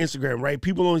about Instagram, right?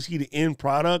 People only see the end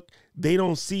product. They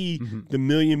don't see the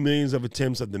millions of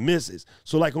attempts of the misses.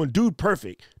 So like on Dude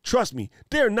Perfect, trust me,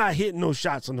 they're not hitting those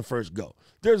shots on the first go.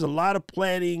 There's a lot of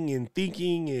planning and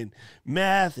thinking and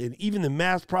math and even the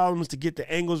math problems to get the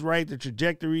angles right, the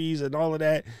trajectories and all of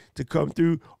that to come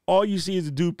through. All you see is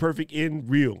a Dude Perfect end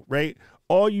reel, right?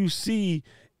 All you see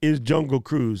is Jungle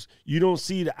Cruise. You don't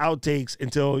see the outtakes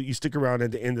until you stick around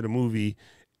at the end of the movie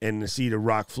and to see The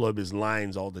Rock flub his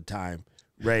lines all the time,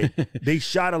 right? They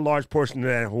shot a large portion of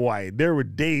that in Hawaii. There were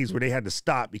days where they had to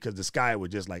stop because the sky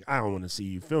was just like, I don't want to see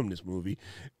you film this movie.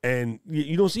 And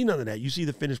you don't see none of that. You see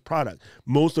the finished product.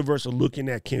 Most of us are looking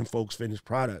at Ken Folk's finished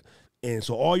product. And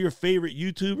so all your favorite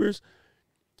YouTubers,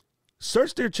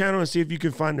 search their channel and see if you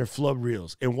can find their flub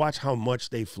reels and watch how much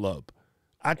they flub.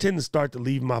 I tend to start to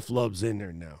leave my flubs in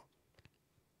there now.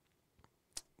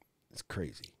 It's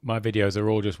crazy. My videos are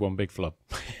all just one big flub.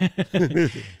 I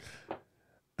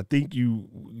think you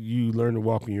learn to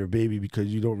walk when you're a baby because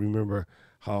you don't remember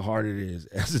how hard it is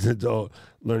as an adult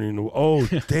learning to. Oh,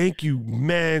 thank you,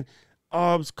 man.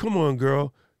 Come on,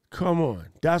 girl. Come on.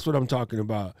 That's what I'm talking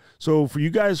about. So for you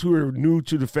guys who are new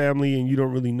to the family and you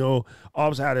don't really know,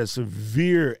 Obs had a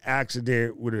severe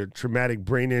accident with a traumatic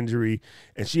brain injury,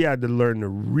 and she had to learn to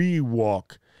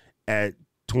re-walk at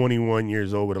 21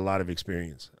 years old with a lot of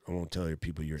experience. I won't tell your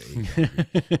people your age.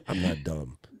 I'm not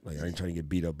dumb. Like, I ain't trying to get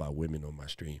beat up by women on my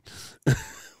stream.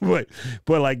 but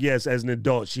like, yes, as an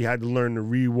adult, she had to learn to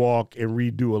re-walk and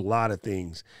redo a lot of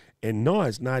things. And no,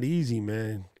 it's not easy,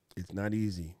 man. It's not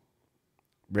easy.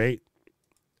 Right?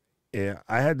 Yeah,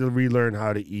 I had to relearn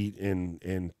how to eat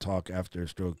and talk after a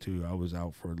stroke, too. I was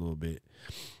out for a little bit.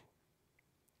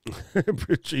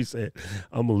 Patrice said,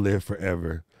 I'm going to live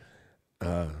forever.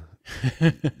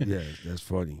 Yeah, that's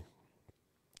funny.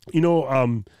 You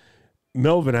know,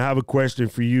 Melvin, I have a question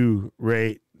for you,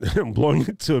 right? Blowing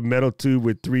into a metal tube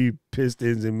with 3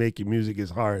 pistons and making music is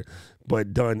hard,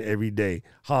 but done every day.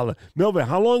 Holla. Melvin,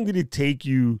 how long did it take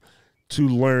you to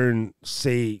learn,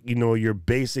 say, you know, your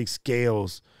basic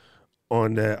scales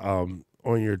on the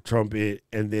on your trumpet,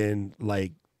 and then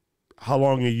like how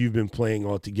long have you been playing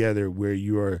all together where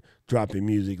you are dropping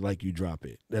music like you drop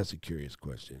it? That's a curious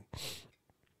question.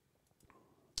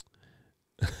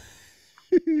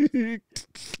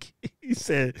 He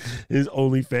said his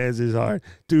OnlyFans is hard.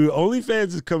 Dude,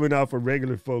 OnlyFans is coming out for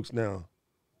regular folks now.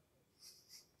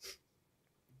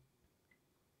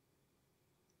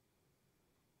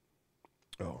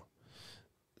 Oh,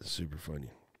 super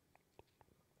funny.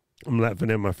 I'm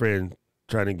laughing at my friend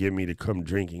trying to get me to come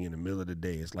drinking in the middle of the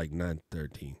day. It's like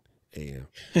 9:13 a.m.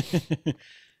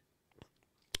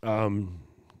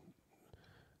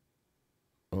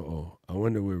 Uh-oh. I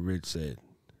wonder what Rich said.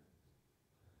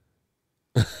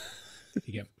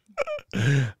 Yep.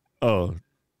 Oh,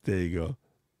 there you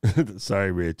go.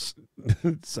 Sorry, Rich.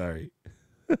 Sorry.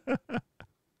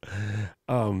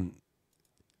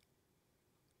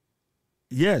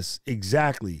 Yes,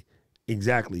 exactly.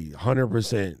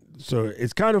 100%. So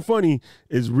it's kind of funny.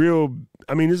 It's real.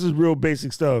 I mean, this is real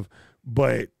basic stuff,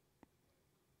 but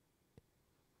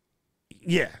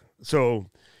yeah. So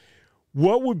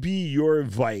what would be your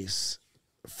advice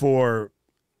for,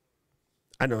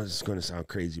 I know this is going to sound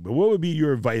crazy, but what would be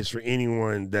your advice for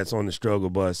anyone that's on the struggle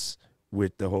bus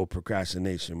with the whole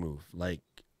procrastination move? The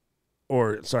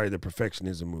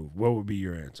perfectionism move. What would be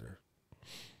your answer?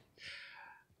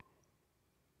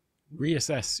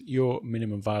 Reassess your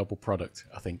minimum viable product,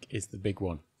 I think, is the big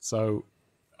one. So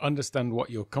understand what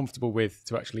you're comfortable with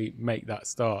to actually make that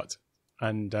start.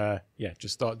 And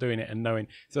just start doing it and knowing.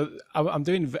 So I'm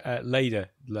doing Lader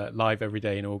live every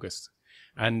day in August.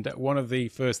 And one of the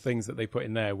first things that they put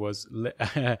in there was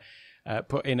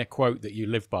put in a quote that you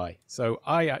live by. So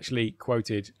I actually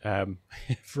quoted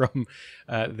from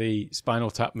the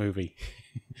Spinal Tap movie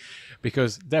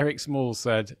because Derek Small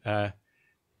said,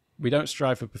 we don't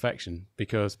strive for perfection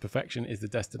because perfection is the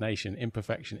destination,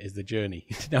 imperfection is the journey.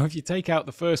 Now, if you take out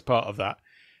the first part of that,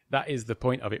 that is the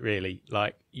point of it, really.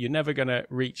 Like, you're never going to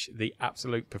reach the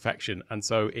absolute perfection. And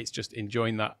so it's just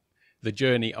enjoying the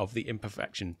journey of the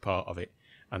imperfection part of it.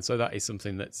 And so that is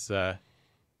something that's, I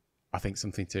think,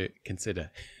 something to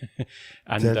consider.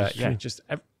 And just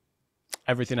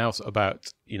everything else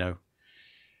about,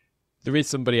 there is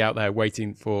somebody out there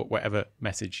waiting for whatever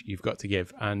message you've got to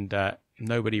give. And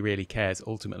nobody really cares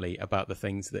ultimately about the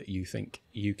things that you think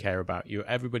you care about.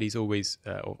 Everybody's always,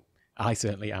 or I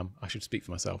certainly am, I should speak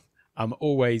for myself, I'm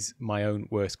always my own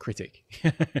worst critic.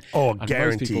 Oh, and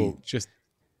guaranteed. Most people just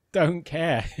don't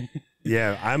care.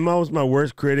 Yeah, I'm always my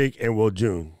worst critic, and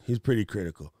June, he's pretty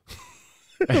critical.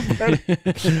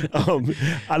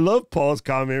 I love Paul's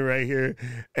comment right here.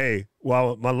 Hey,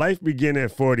 while my life began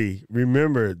at 40,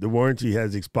 remember the warranty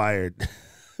has expired.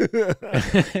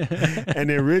 And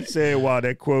then Rich said, wow,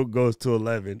 that quote goes to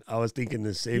 11. I was thinking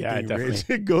the same thing, definitely. Rich.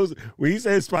 It goes, when he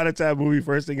said Spinal Tap movie,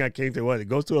 first thing I came to, it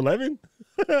goes to 11?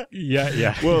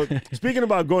 Yeah. Well, speaking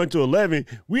about going to 11,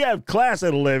 we have class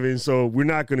at 11, so we're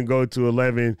not going to go to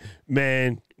 11.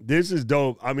 Man, this is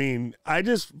dope. I mean,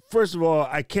 first of all,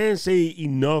 I can't say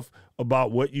enough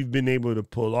about what you've been able to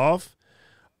pull off.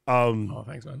 Oh,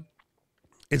 thanks, man.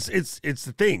 It's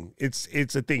the thing.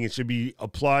 It's a thing. It should be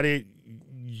applauded.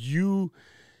 You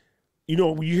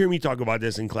hear me talk about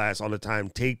this in class all the time.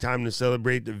 Take time to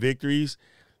celebrate the victories.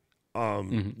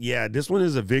 Yeah, this one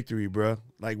is a victory, bro.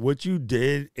 Like, what you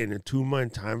did in a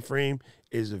 2-month time frame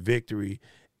is a victory.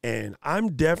 And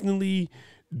I'm definitely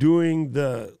doing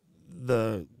the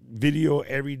video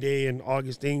every day in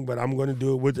August thing, but I'm going to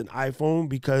do it with an iPhone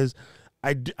because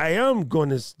I am going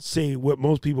to say what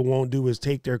most people won't do is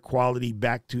take their quality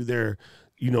back to their,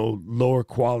 lower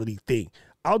quality thing.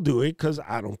 I'll do it because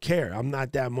I don't care. I'm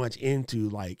not that much into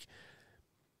like,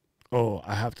 oh,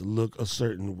 I have to look a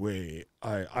certain way.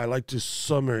 I like to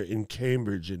summer in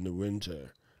Cambridge in the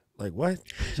winter. Like, what?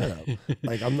 Shut up.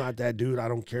 Like, I'm not that dude. I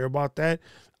don't care about that.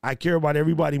 I care about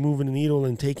everybody moving the needle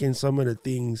and taking some of the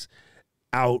things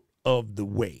out of the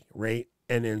way, right?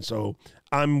 And then so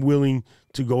I'm willing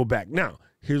to go back. Now,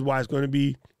 here's why it's going to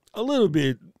be a little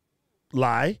bit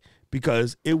lie,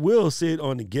 because it will sit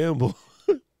on the gimbal.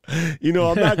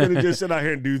 I'm not going to just sit out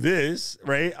here and do this,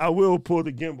 right? I will pull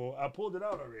the gimbal. I pulled it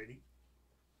out already,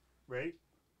 right?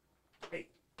 Hey,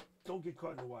 don't get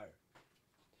caught in the wire.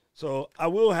 So I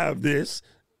will have this,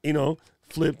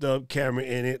 flipped up camera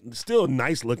in it. Still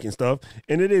nice looking stuff.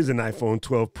 And it is an iPhone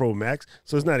 12 Pro Max,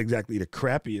 so it's not exactly the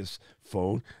crappiest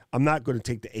phone. I'm not going to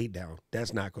take the 8 down.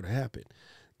 That's not going to happen.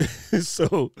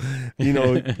 So,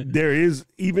 there is,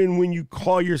 even when you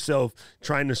call yourself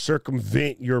trying to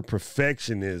circumvent your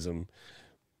perfectionism,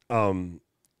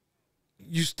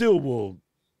 you still will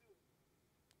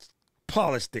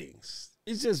polish things.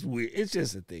 It's just weird. It's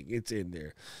just a thing. It's in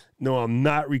there. No, I'm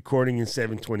not recording in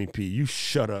 720p. You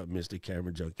shut up, Mr.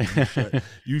 Camera Junkie.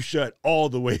 You shut all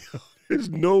the way up. There's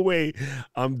no way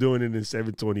I'm doing it in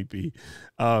 720p.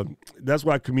 That's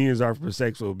why comedians are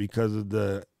perfectional, because of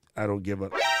the I don't give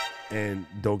up and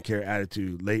don't care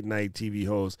attitude. Late night TV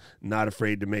host, not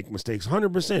afraid to make mistakes,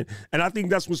 100%. And I think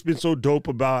that's what's been so dope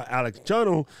about Alec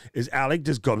Johnson is Alec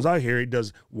just comes out here, he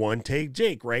does one take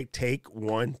Jake, right? Take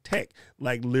one take.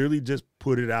 Like, literally just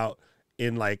put it out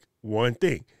in like one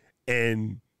thing.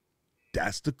 And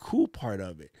that's the cool part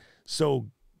of it. So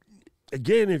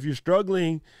again, if you're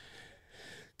struggling,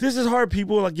 this is hard,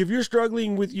 people. Like, if you're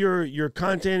struggling with your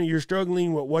content, and you're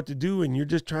struggling with what to do, and you're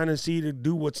just trying to see to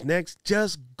do what's next,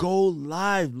 just go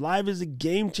live. Live is a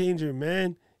game changer,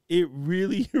 man. It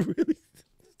really, really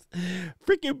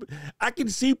freaking. I can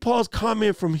see Paul's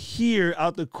comment from here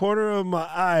out the corner of my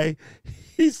eye.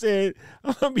 He said,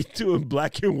 "I'm gonna be doing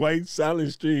black and white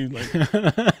silent streams."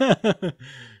 Like,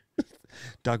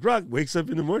 Doc Rock wakes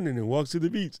up in the morning and walks to the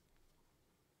beach.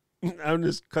 I'll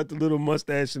just cut the little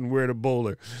mustache and wear the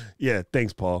bowler. Yeah,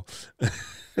 thanks, Paul.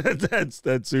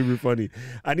 That's super funny.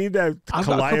 I need that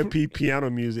Calliope piano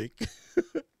music.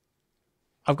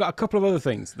 I've got a couple of other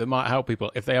things that might help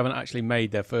people if they haven't actually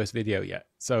made their first video yet.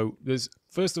 So there's,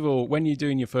 first of all, when you're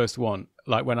doing your first one,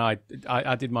 like when I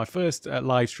did my first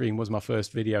live stream was my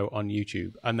first video on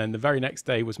YouTube. And then the very next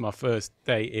day was my first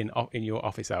day in your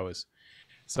office hours.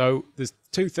 So there's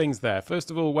two things there. First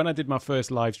of all, when I did my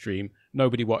first live stream,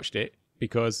 nobody watched it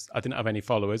because I didn't have any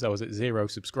followers. I was at 0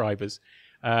 subscribers.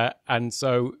 And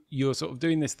so you're sort of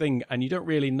doing this thing and you don't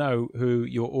really know who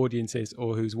your audience is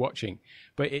or who's watching.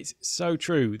 But it's so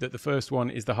true that the first one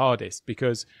is the hardest,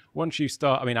 because once you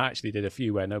start, I mean, I actually did a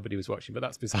few where nobody was watching, but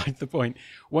that's beside the point.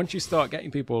 Once you start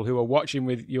getting people who are watching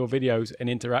with your videos and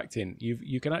interacting,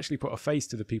 you can actually put a face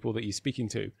to the people that you're speaking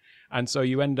to. And so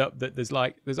you end up that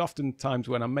there's often times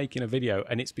when I'm making a video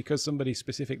and it's because somebody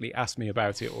specifically asked me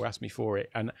about it or asked me for it.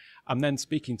 And I'm then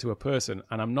speaking to a person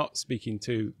and I'm not speaking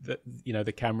to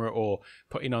the camera or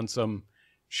putting on some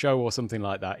show or something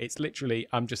like that. It's literally,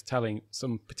 I'm just telling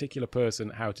some particular person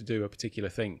how to do a particular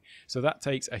thing. So that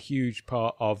takes a huge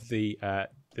part of the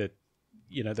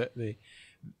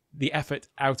effort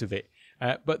out of it.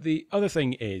 But the other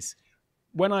thing is,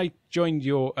 when I joined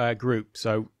your group,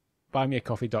 so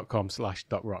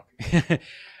buymeacoffee.com/.rock,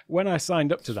 when I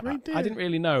signed up to that, right, I didn't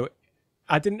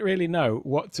really know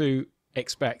what to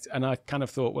expect. And I kind of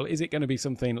thought, well, is it going to be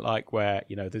something like where,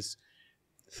 there's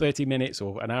 30 minutes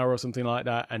or an hour or something like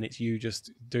that, and it's you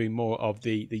just doing more of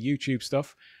the YouTube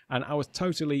stuff? And I was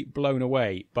totally blown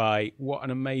away by what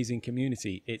an amazing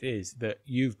community it is that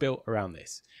you've built around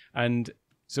this. And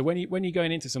so when you're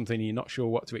going into something and you're not sure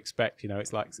what to expect,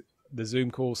 it's like the Zoom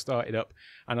call started up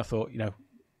and I thought,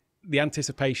 the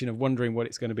anticipation of wondering what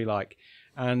it's going to be like.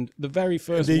 And the very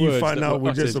first and then words you find out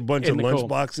we're just a bunch of lunch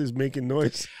boxes making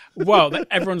noise. Well,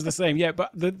 everyone's the same, yeah. But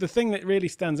the thing that really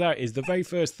stands out is the very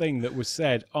first thing that was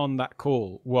said on that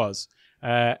call was,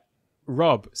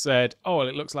 Rob said, "Oh, well,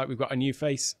 it looks like we've got a new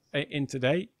face in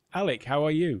today. Alec, how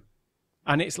are you?"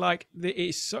 And it's like,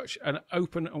 it's such an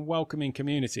open and welcoming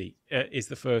community is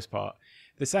the first part.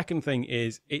 The second thing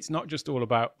is, it's not just all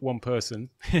about one person,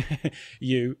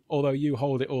 although you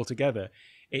hold it all together.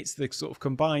 It's the sort of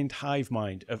combined hive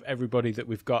mind of everybody that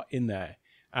we've got in there.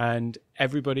 And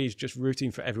everybody's just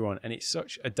rooting for everyone. And it's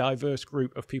such a diverse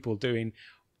group of people doing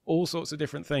all sorts of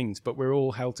different things, but we're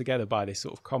all held together by this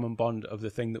sort of common bond of the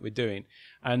thing that we're doing.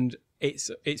 And it's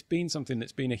been something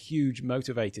that's been a huge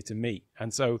motivator to me.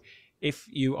 And so if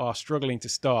you are struggling to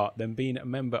start, then being a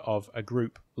member of a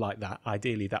group like that,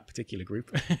 ideally that particular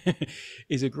group,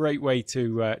 is a great way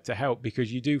to help,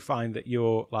 because you do find that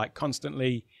you're like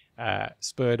constantly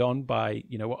spurred on by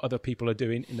what other people are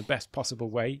doing in the best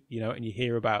possible way, and you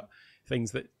hear about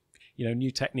things that new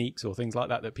techniques or things like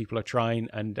that people are trying,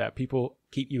 and people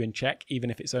keep you in check, even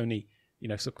if it's only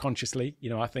subconsciously.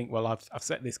 I think, well, I've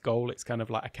set this goal. It's kind of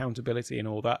like accountability and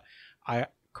all that. I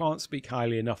can't speak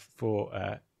highly enough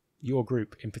for your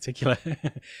group in particular,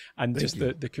 and just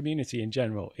the community in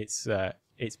general. It's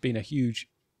been a huge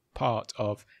part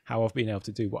of how I've been able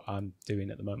to do what I'm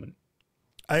doing at the moment.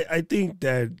 I think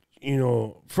that,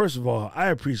 first of all, I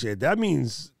appreciate that.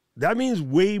 That means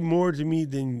way more to me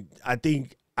than I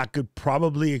think I could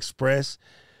probably express,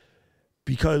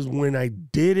 because when I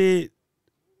did it,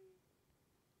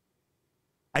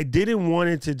 I didn't want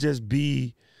it to just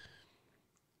be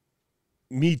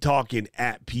me talking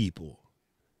at people.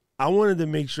 I wanted to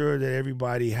make sure that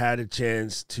everybody had a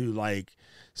chance to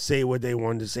say what they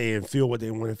wanted to say and feel what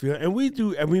they want to feel. And we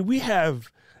do. I mean, we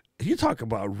have, you talk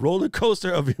about roller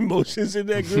coaster of emotions in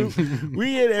that group.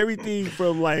 We had everything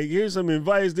from here's some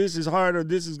advice, this is hard, or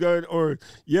this is good, or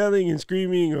yelling and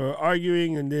screaming or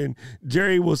arguing. And then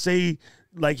Jerry will say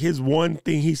his one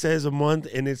thing he says a month,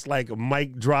 and it's like a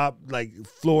mic drop,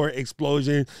 floor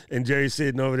explosion. And Jerry's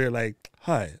sitting over there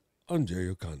 "Hi, I'm Jerry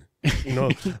O'Connor."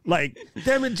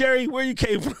 Damn it, Jerry, where you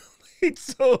came from?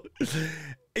 So,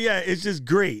 yeah, it's just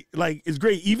great. It's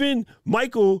great. Even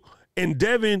Michael and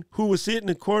Devin, who would sit in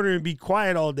the corner and be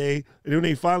quiet all day, and then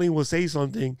they finally will say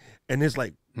something, and it's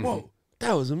whoa,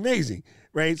 that was amazing,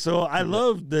 right? So I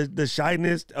love the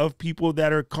shyness of people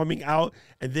that are coming out.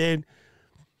 And then,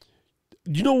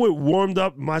 what warmed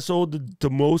up my soul the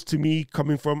most to me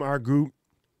coming from our group?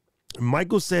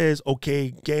 Michael says,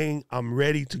 "Okay, gang, I'm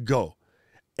ready to go."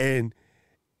 And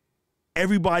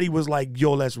everybody was like,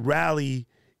 "Yo, let's rally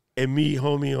and meet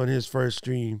homie on his first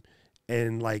stream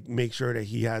and make sure that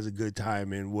he has a good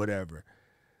time and whatever."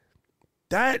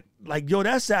 That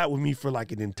that sat with me for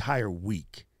an entire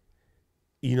week,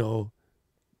 because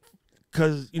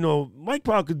Mike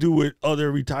probably could do what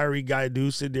other retiree guy do,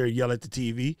 sit there and yell at the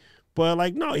TV. But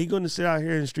no, he's going to sit out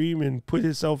here and stream and put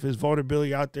his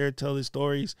vulnerability out there, tell his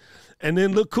stories, and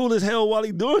then look cool as hell while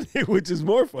he's doing it, which is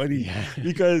more funny. Yeah.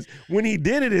 Because when he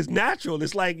did it, it's natural.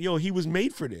 It's he was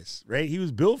made for this, right? He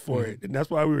was built for it. And that's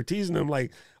why we were teasing him.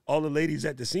 All the ladies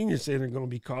at the senior center are going to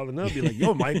be calling up, be like,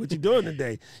 "Yo, Mike, what you doing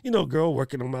today?" Girl,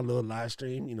 working on my little live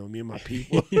stream, me and my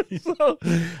people. So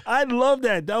I love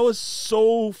that. That was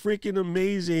so freaking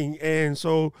amazing. And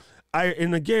so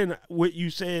and again, what you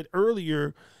said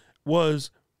earlier was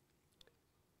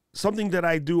something that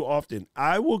I do often.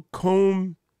 I will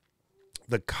comb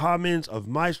the comments of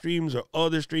my streams or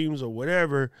other streams or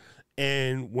whatever,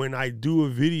 and when I do a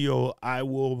video, I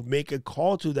will make a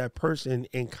call to that person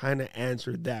and kind of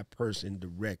answer that person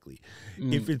directly.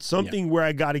 If it's something where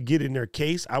I got to get in their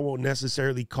case, I won't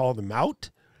necessarily call them out,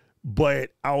 but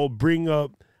I will bring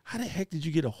up, how the heck did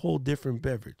you get a whole different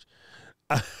beverage?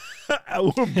 I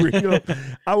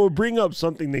will bring up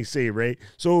something they say, right?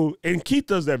 So, and Keith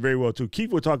does that very well too.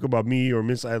 Keith will talk about me or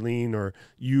Miss Eileen or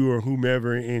you or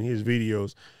whomever in his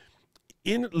videos.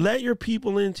 Let your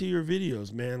people into your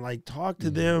videos, man. Like, talk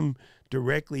to them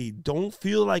directly. Don't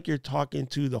feel like you're talking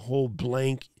to the whole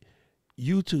blank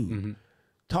YouTube.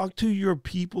 Talk to your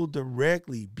people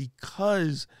directly,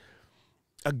 because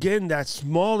again, that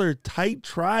smaller, tight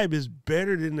tribe is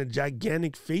better than the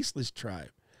gigantic faceless tribe.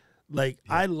 Like,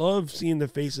 I love seeing the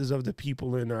faces of the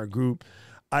people in our group.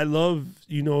 I love,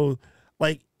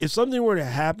 like, if something were to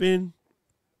happen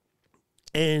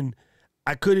and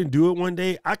I couldn't do it one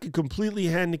day, I could completely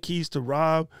hand the keys to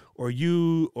Rob or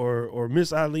you or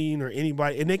Miss Eileen or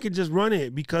anybody, and they could just run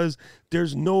it, because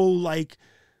there's no, like,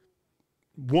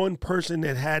 one person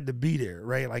that had to be there,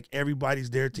 right? Like, everybody's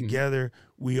there together.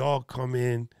 We all come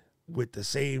in with the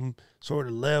same sort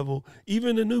of level,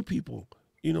 even the new people.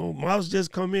 Miles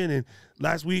just come in, and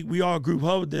last week we all group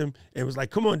hugged them and was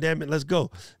like, come on, damn it, let's go,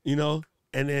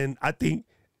 and then I think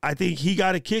he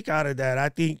got a kick out of that. I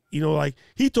think, like,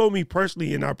 he told me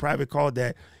personally in our private call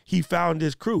that he found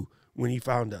his crew when he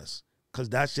found us, because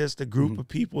that's just a group of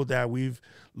people that we've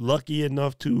lucky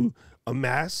enough to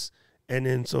amass. And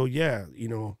then, so, yeah,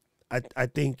 I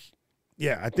think,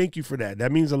 I thank you for that.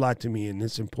 That means a lot to me, and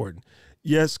it's important.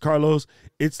 Yes, Carlos,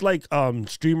 it's like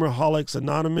Streamerholics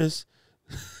Anonymous.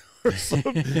 Or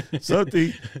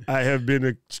something. I have been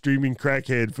a streaming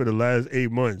crackhead for the last 8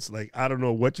 months. Like, I don't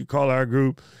know what you call our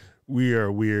group. We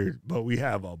are weird, but we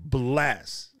have a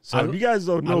blast. So if you guys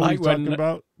don't know what we're talking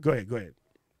about, go ahead.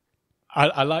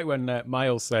 I like when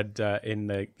Miles said in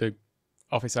the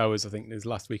office hours, I think it was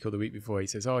last week or the week before, he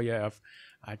says, oh yeah,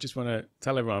 I just want to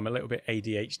tell everyone I'm a little bit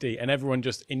ADHD. And everyone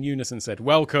just in unison said,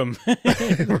 welcome.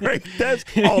 Right, that's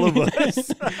all of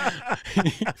us.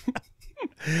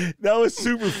 That was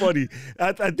super funny.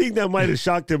 I think that might have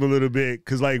shocked him a little bit,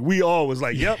 because, like, we all was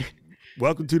like, yep,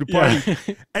 welcome to the party.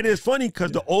 Yeah. And it's funny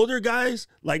because the older guys,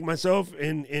 like myself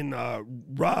and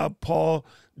Rob, Paul,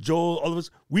 Joel, all of us,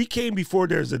 we came before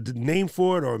there's a name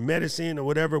for it or medicine or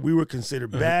whatever. We were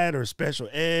considered bad or special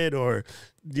ed, or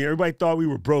everybody thought we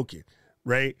were broken,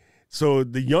 right? So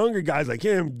the younger guys like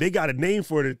him, they got a name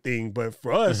for the thing. But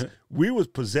for us, we was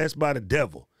possessed by the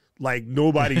devil. Like,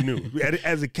 nobody knew.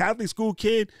 As a Catholic school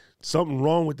kid, something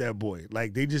wrong with that boy.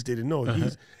 Like, they just didn't know.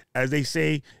 He's, as they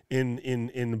say in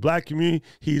the Black community,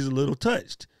 he's a little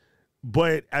touched.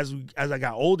 But as I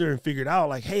got older and figured out,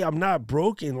 like, hey, I'm not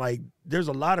broken. Like, there's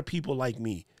a lot of people like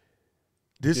me.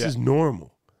 This is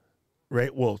normal,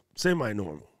 right? Well,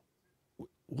 semi-normal.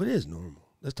 What is normal?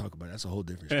 Let's talk about it. That's a whole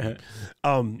different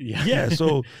story.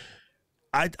 So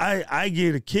I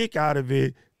get a kick out of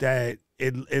it that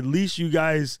at least you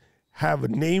guys have a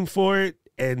name for it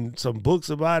and some books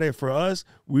about it. For us,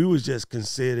 we was just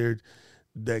considered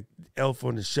the elf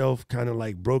on the shelf, kind of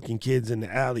like broken kids in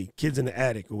the alley, kids in the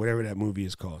attic, or whatever that movie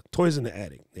is called. Toys in the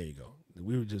Attic. There you go.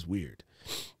 We were just weird.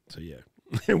 So, yeah.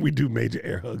 And we do major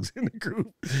air hugs in the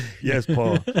group. Yes,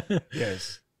 Paul.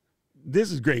 Yes.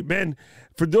 This is great, man.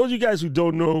 For those of you guys who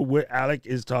don't know what Alec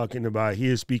is talking about, he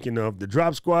is speaking of the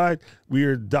Drop Squad. We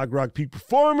are Doc Rock Peak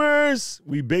Performers.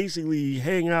 We basically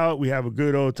hang out. We have a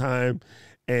good old time.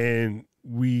 And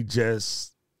we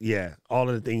just, all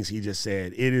of the things he just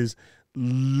said. It is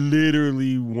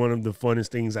literally one of the funnest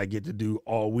things I get to do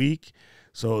all week.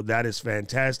 So that is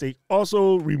fantastic.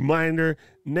 Also, reminder,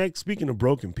 speaking of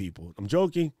broken people, I'm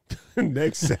joking.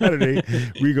 Next Saturday,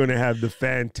 we're going to have the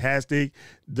fantastic,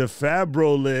 the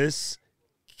fabulous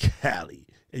Callie.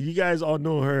 And you guys all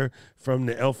know her from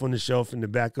the Elf on the Shelf in the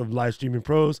back of Live Streaming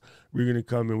Pros. We're going to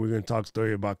come and we're going to talk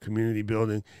story about community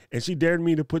building. And she dared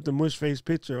me to put the mush face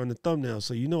picture on the thumbnail.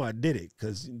 So you know I did it,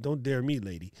 because don't dare me,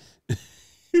 lady.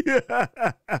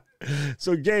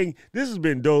 So, gang, this has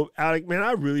been dope. Alec, man,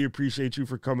 I really appreciate you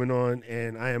for coming on,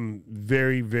 and I am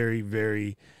very, very,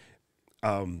 very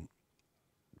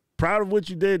proud of what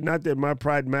you did. Not that my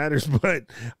pride matters, but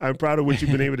I'm proud of what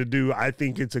you've been able to do. I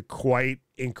think it's a quite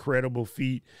incredible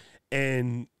feat.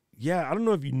 And I don't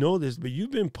know if you know this, but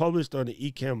you've been published on the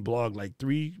Ecamm blog like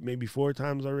 3, maybe 4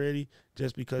 times already,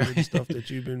 just because of the stuff that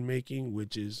you've been making,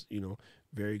 which is,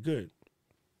 very good.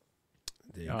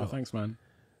 There you go. Thanks, man.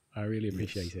 I really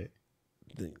appreciate it.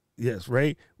 Yes,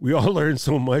 right? We all learned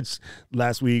so much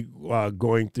last week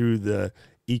going through the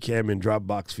Ecamm and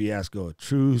Dropbox fiasco.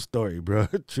 True story, bro.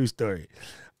 True story.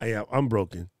 I'm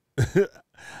broken.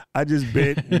 I just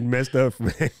bent and messed up,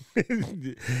 man.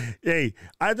 Hey,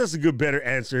 that's a good, better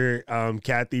answer,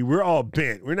 Kathy. We're all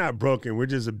bent. We're not broken. We're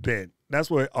just a bent. That's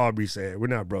what Aubrey said. We're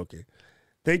not broken.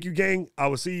 Thank you, gang. I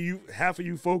will see you, half of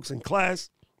you folks in class.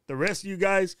 The rest of you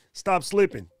guys, stop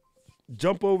slipping.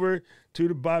 Jump over to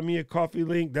the Buy Me a Coffee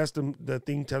link. That's the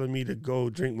thing telling me to go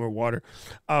drink more water.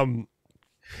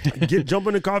 Jump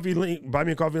on the coffee link, Buy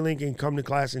Me a Coffee link, and come to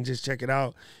class and just check it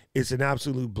out. It's an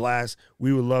absolute blast.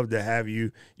 We would love to have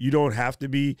you. You don't have to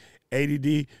be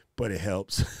ADD, but it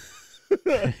helps.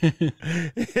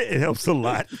 It helps a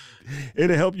lot.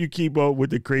 It'll help you keep up with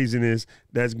the craziness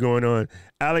that's going on.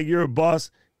 Alec, you're a boss.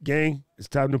 Gang, it's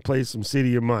time to play some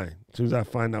City of Mine. As soon as I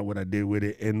find out what I did with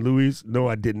it. And Luis, no,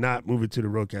 I did not move it to the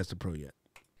Rodecaster Pro yet.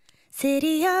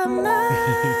 City of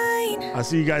mine. I'll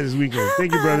see you guys this weekend.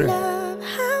 Thank you, brother.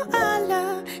 How I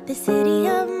love the city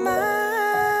of mine.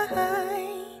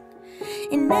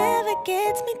 It never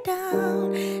gets me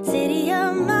down. City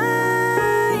of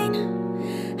mine.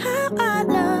 How I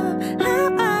love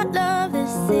the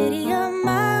city of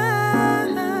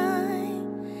mine.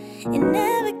 It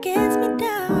never gets me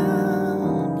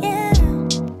down. Yeah.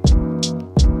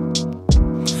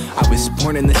 I was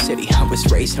born in the city, I was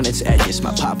raised on its edges.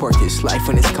 My pop worked his life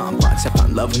on its complex. I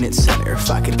found love in its center. If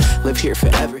I could live here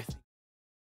forever.